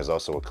Bilstein is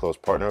also a close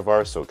partner of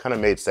ours, so it kind of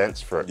made sense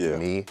for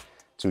me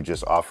to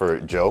just offer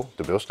Joe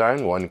the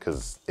Bilstein. One,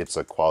 because it's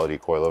a quality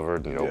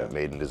coilover, you know,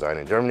 made and designed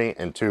in Germany,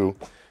 and two,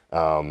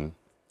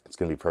 it's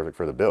gonna be perfect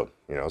for the build,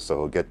 you know, so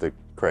he'll get the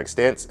correct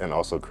stance and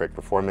also correct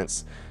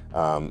performance.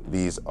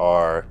 These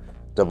are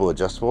double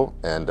adjustable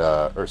and,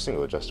 or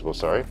single adjustable,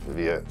 sorry,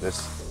 via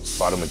this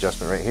bottom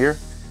adjustment right here.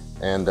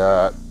 And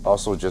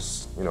also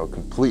just, you know,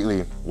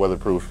 completely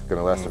weatherproof,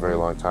 gonna last a very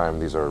long time.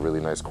 These are a really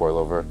nice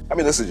coilover. I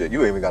mean, this is it. You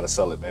ain't even gotta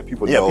sell it, man.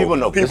 People know. Yeah, people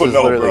know. People this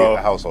is literally bro. a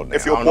household name.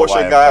 If you're a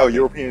Porsche guy or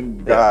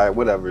European guy,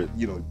 whatever,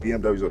 you know,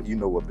 BMWs, you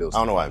know what Bill's. I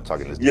don't know why I'm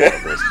talking this. Yeah.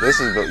 This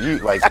is,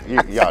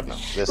 y'all know.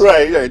 This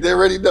right, they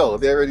already know.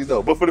 They already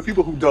know. But for the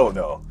people who don't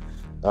know,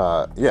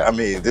 yeah. I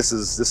mean, this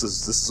is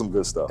some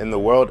good stuff. In the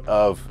world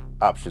of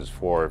options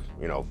for,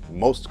 you know,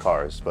 most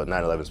cars, but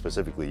 911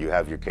 specifically, you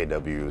have your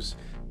KWs,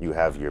 you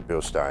have your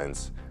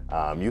Bilsteins.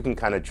 You can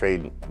kind of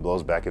trade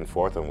those back and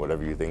forth on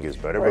whatever you think is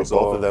better, but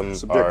both of them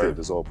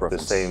are the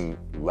same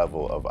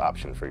level of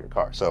option for your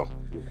car. So,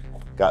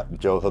 got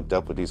Joe hooked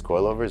up with these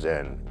coilovers,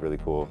 and really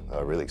cool.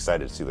 Really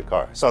excited to see the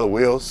car. Saw the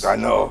wheels. I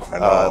know.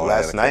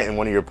 Last night in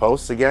one of your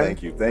posts again.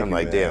 Thank you. I'm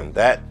like, damn,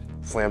 that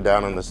slam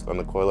down on the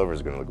coilover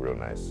is gonna look real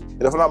nice.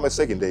 And if I'm not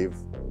mistaken, Dave,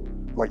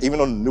 like even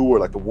on the newer,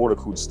 like the water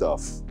cooled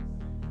stuff,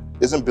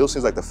 isn't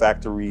Bilstein's like the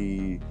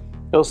factory?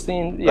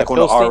 Bilstein, yeah, like on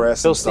the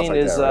RS and stuff Bilstein like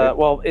is, that, right?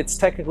 well, it's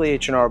technically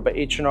H&R, but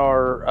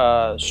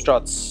H&R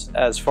struts,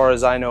 as far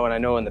as I know, and I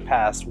know in the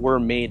past, were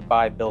made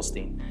by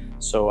Bilstein.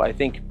 So I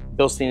think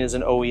Bilstein is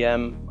an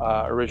OEM,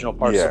 original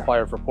parts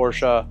supplier for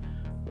Porsche.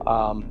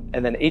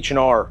 And then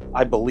H&R,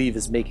 I believe,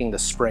 is making the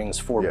springs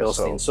for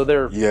Bilstein. So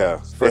they're...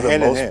 For the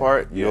most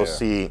part, you'll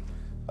see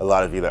a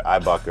lot of either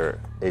Eibach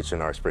or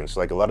H&R springs. So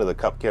like a lot of the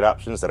cup kit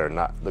options that are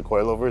not the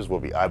coilovers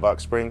will be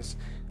Eibach springs.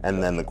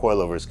 And then the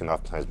coilovers can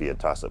oftentimes be a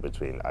toss-up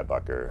between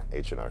Eibach or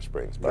H&R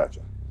springs. But,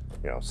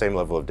 you know, same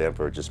level of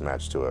damper, just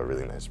matched to a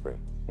really nice spring.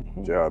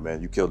 JR, man,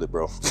 you killed it,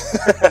 bro.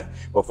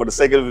 But for the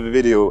sake of the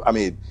video, I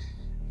mean,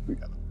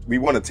 we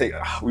want to take,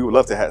 we would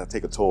love to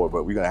take a tour,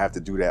 but we're going to have to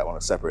do that on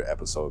a separate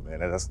episode, man.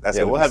 That's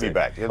we'll have you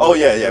back. Oh,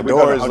 yeah. The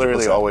door is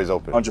literally always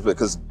open. 100%.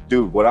 Because,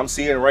 dude, what I'm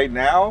seeing right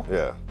now,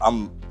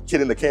 I'm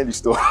kidding the candy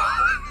store.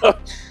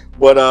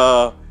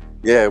 But,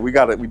 yeah, we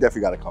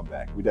definitely got to come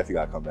back. We definitely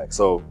got to come back.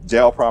 So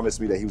JL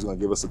promised me that he was going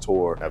to give us a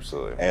tour.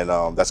 Absolutely. And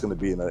that's going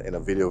to be in a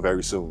video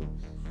very soon.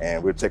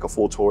 And we'll take a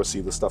full tour,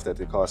 see the stuff that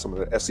they call some of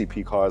the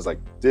SCP cars like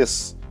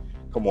this.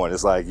 Come on,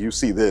 it's like, you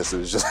see this,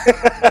 it's just,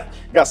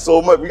 we got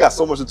so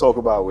much to talk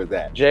about with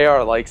that.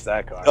 JR likes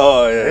that car.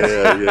 Oh,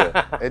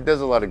 yeah. It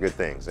does a lot of good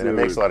things, and it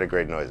makes a lot of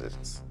great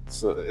noises.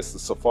 So it's the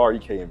Safari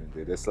Cayman,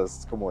 dude.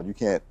 Come on, you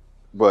can't,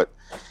 but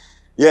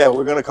yeah,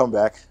 we're going to come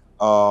back.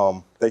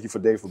 Thank you for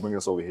Dave for bringing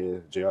us over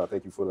here. JR,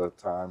 thank you for the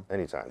time.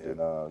 Anytime, dude. And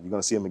you're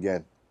going to see him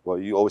again. Well,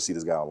 you always see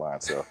this guy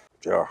online, so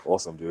JR,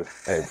 awesome, dude.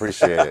 Hey,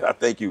 appreciate it.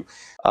 Thank you.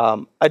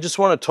 I just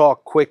want to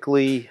talk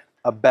quickly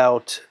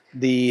about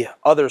the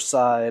other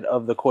side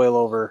of the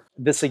coilover.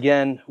 This,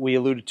 again, we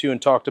alluded to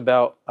and talked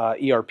about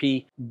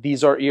ERP.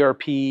 These are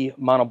ERP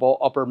monoball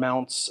upper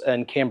mounts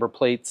and camber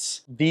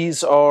plates.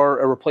 These are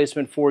a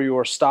replacement for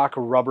your stock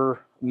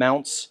rubber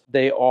mounts.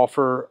 They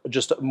offer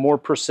just more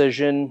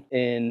precision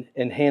in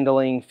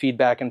handling,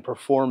 feedback, and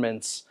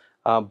performance.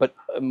 But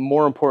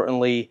more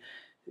importantly,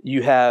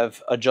 you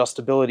have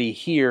adjustability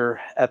here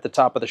at the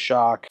top of the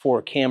shock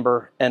for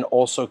camber and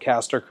also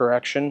caster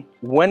correction.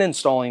 When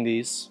installing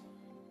these,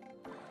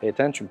 pay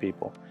attention,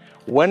 people.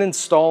 When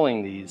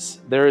installing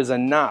these, there is a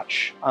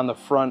notch on the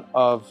front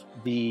of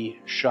the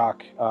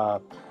shock,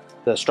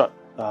 the strut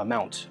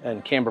mount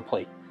and camber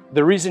plate.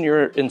 The reason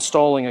you're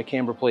installing a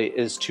camber plate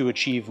is to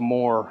achieve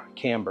more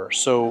camber.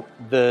 So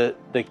the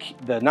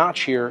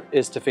notch here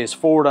is to face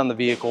forward on the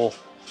vehicle,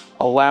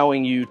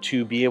 allowing you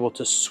to be able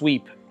to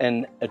sweep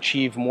and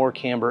achieve more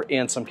camber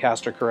and some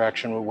caster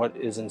correction with what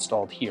is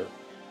installed here.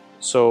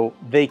 So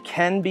they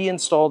can be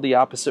installed the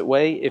opposite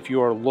way if you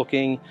are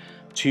looking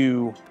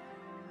to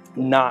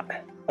not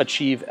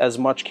achieve as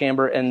much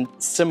camber. And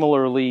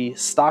similarly,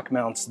 stock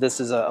mounts,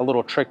 this is a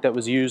little trick that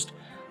was used.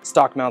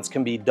 Stock mounts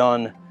can be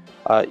done,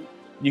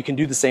 you can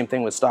do the same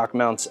thing with stock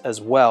mounts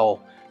as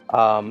well.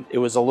 It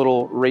was a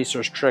little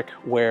racer's trick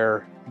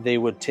where they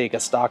would take a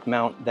stock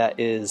mount that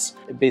is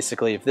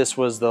basically, if this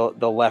was the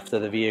left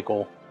of the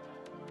vehicle,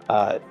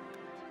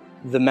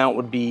 the mount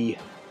would be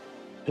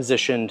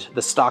positioned,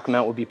 the stock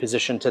mount would be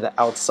positioned to the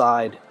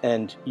outside,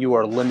 and you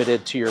are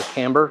limited to your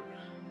camber.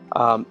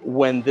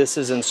 When this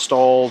is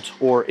installed,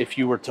 or if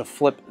you were to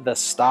flip the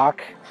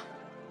stock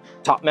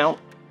top mount,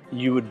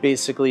 you would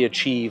basically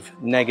achieve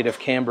negative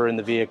camber in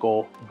the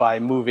vehicle by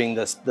moving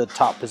the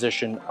top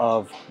position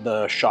of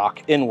the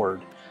shock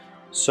inward.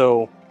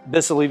 So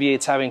this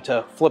alleviates having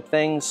to flip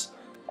things,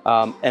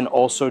 and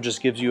also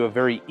just gives you a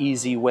very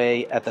easy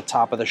way at the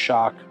top of the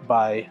shock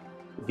by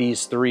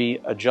these 3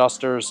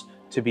 adjusters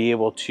to be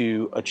able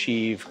to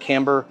achieve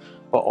camber,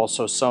 but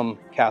also some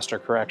caster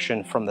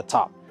correction from the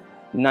top.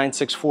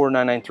 964,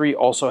 993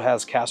 also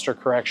has caster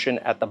correction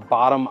at the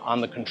bottom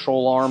on the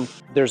control arm.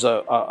 There's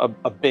a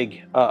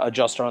big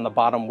adjuster on the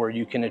bottom where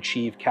you can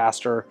achieve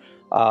caster.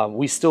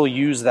 We still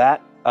use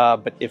that,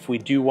 but if we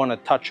do want to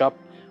touch up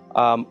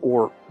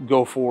or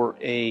go for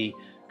a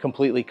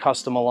completely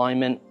custom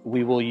alignment,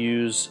 we will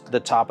use the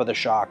top of the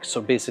shock. So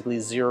basically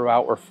zero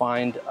out or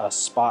find a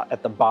spot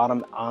at the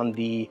bottom on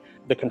the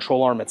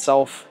control arm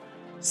itself,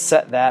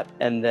 set that,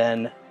 and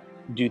then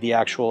do the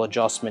actual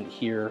adjustment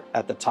here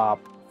at the top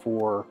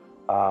for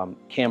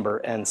camber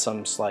and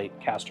some slight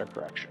caster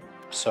correction.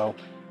 So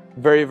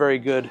very, very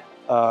good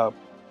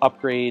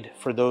upgrade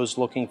for those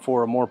looking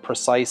for a more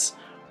precise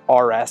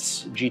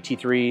RS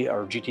GT3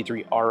 or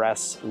GT3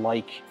 RS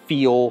like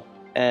feel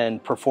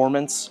and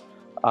performance,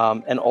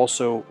 and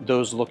also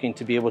those looking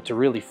to be able to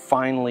really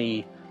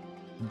finely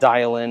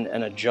dial in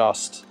and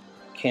adjust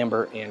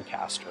camber and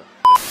caster.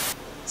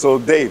 So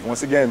Dave,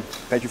 once again,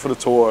 thank you for the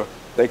tour.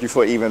 Thank you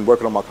for even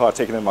working on my car,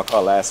 taking in my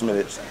car last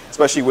minute,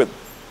 especially with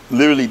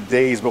literally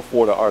days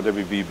before the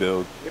RWB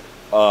build.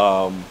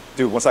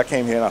 Dude, once I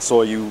came here and I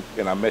saw you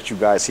and I met you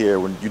guys here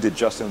when you did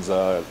Justin's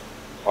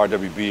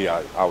RWB,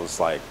 I was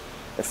like,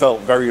 it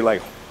felt very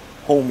like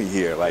homey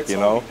here, like, you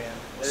know?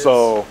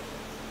 So,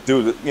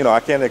 dude, you know, I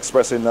can't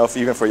express it enough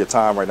even for your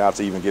time right now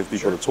to even give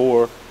people the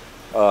tour.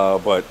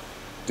 But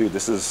dude,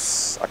 this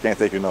is, I can't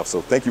thank you enough.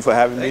 So thank you for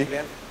having me.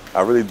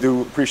 I really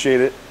do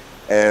appreciate it.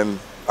 And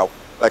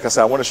like I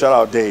said, I want to shout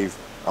out Dave.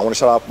 I want to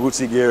shout out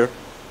Butzigear.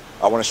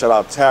 I want to shout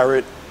out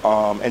Tarot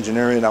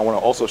Engineering. I want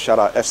to also shout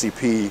out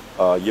FCP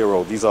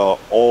Euro. These are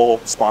all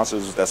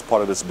sponsors that's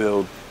part of this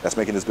build, that's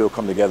making this build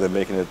come together,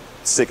 making it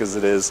sick as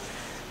it is.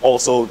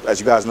 Also,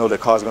 as you guys know, the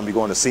car's going to be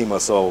going to SEMA.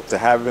 So to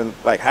having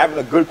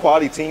a good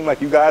quality team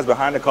like you guys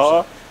behind the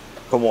car,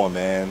 come on,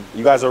 man.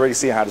 You guys already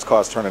see how this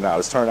car's turning out.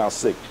 It's turning out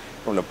sick.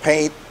 From the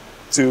paint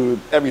to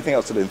everything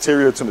else, to the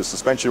interior, to the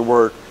suspension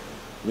work.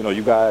 You know,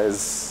 you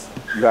guys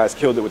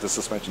killed it with the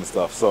suspension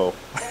stuff. So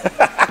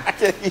I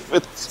can't even.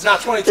 It's not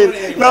 2020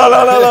 anymore.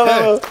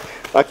 No.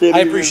 I can't. I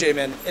appreciate it,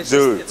 man. It's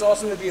Dude. just, it's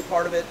awesome to be a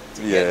part of it,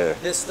 to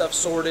get this stuff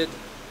sorted,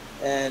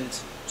 and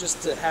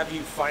just to have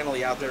you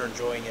finally out there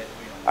enjoying it.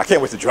 I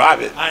can't wait to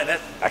drive it.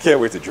 I can't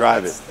wait to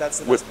drive it. That's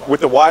the best part. With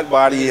the wide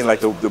body and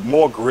like the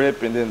more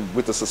grip, and then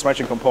with the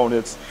suspension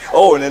components.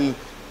 Oh, and then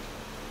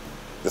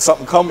there's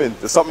something coming.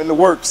 There's something in the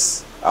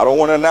works. I don't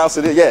want to announce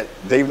it yet.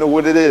 Dave knows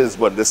what it is,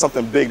 but there's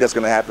something big that's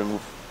going to happen.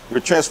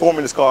 We're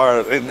transforming this car,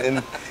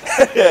 and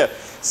yeah.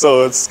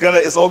 So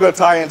it's all gonna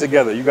tie in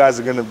together. You guys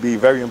are gonna be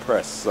very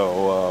impressed.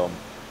 So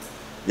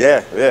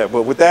yeah.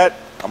 But with that,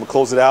 I'm gonna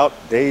close it out.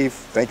 Dave,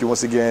 thank you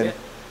once again. Yeah.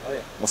 Oh,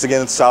 yeah. Once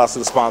again, shout out to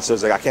the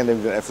sponsors. Like, I can't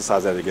even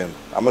emphasize that again.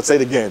 I'm gonna say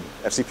it again: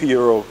 FCP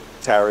Euro,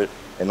 Tarot,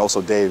 and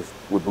also Dave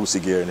with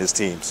Butzigear and his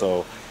team.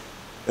 So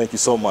thank you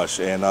so much,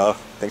 and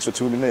thanks for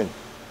tuning in.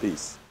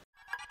 Peace.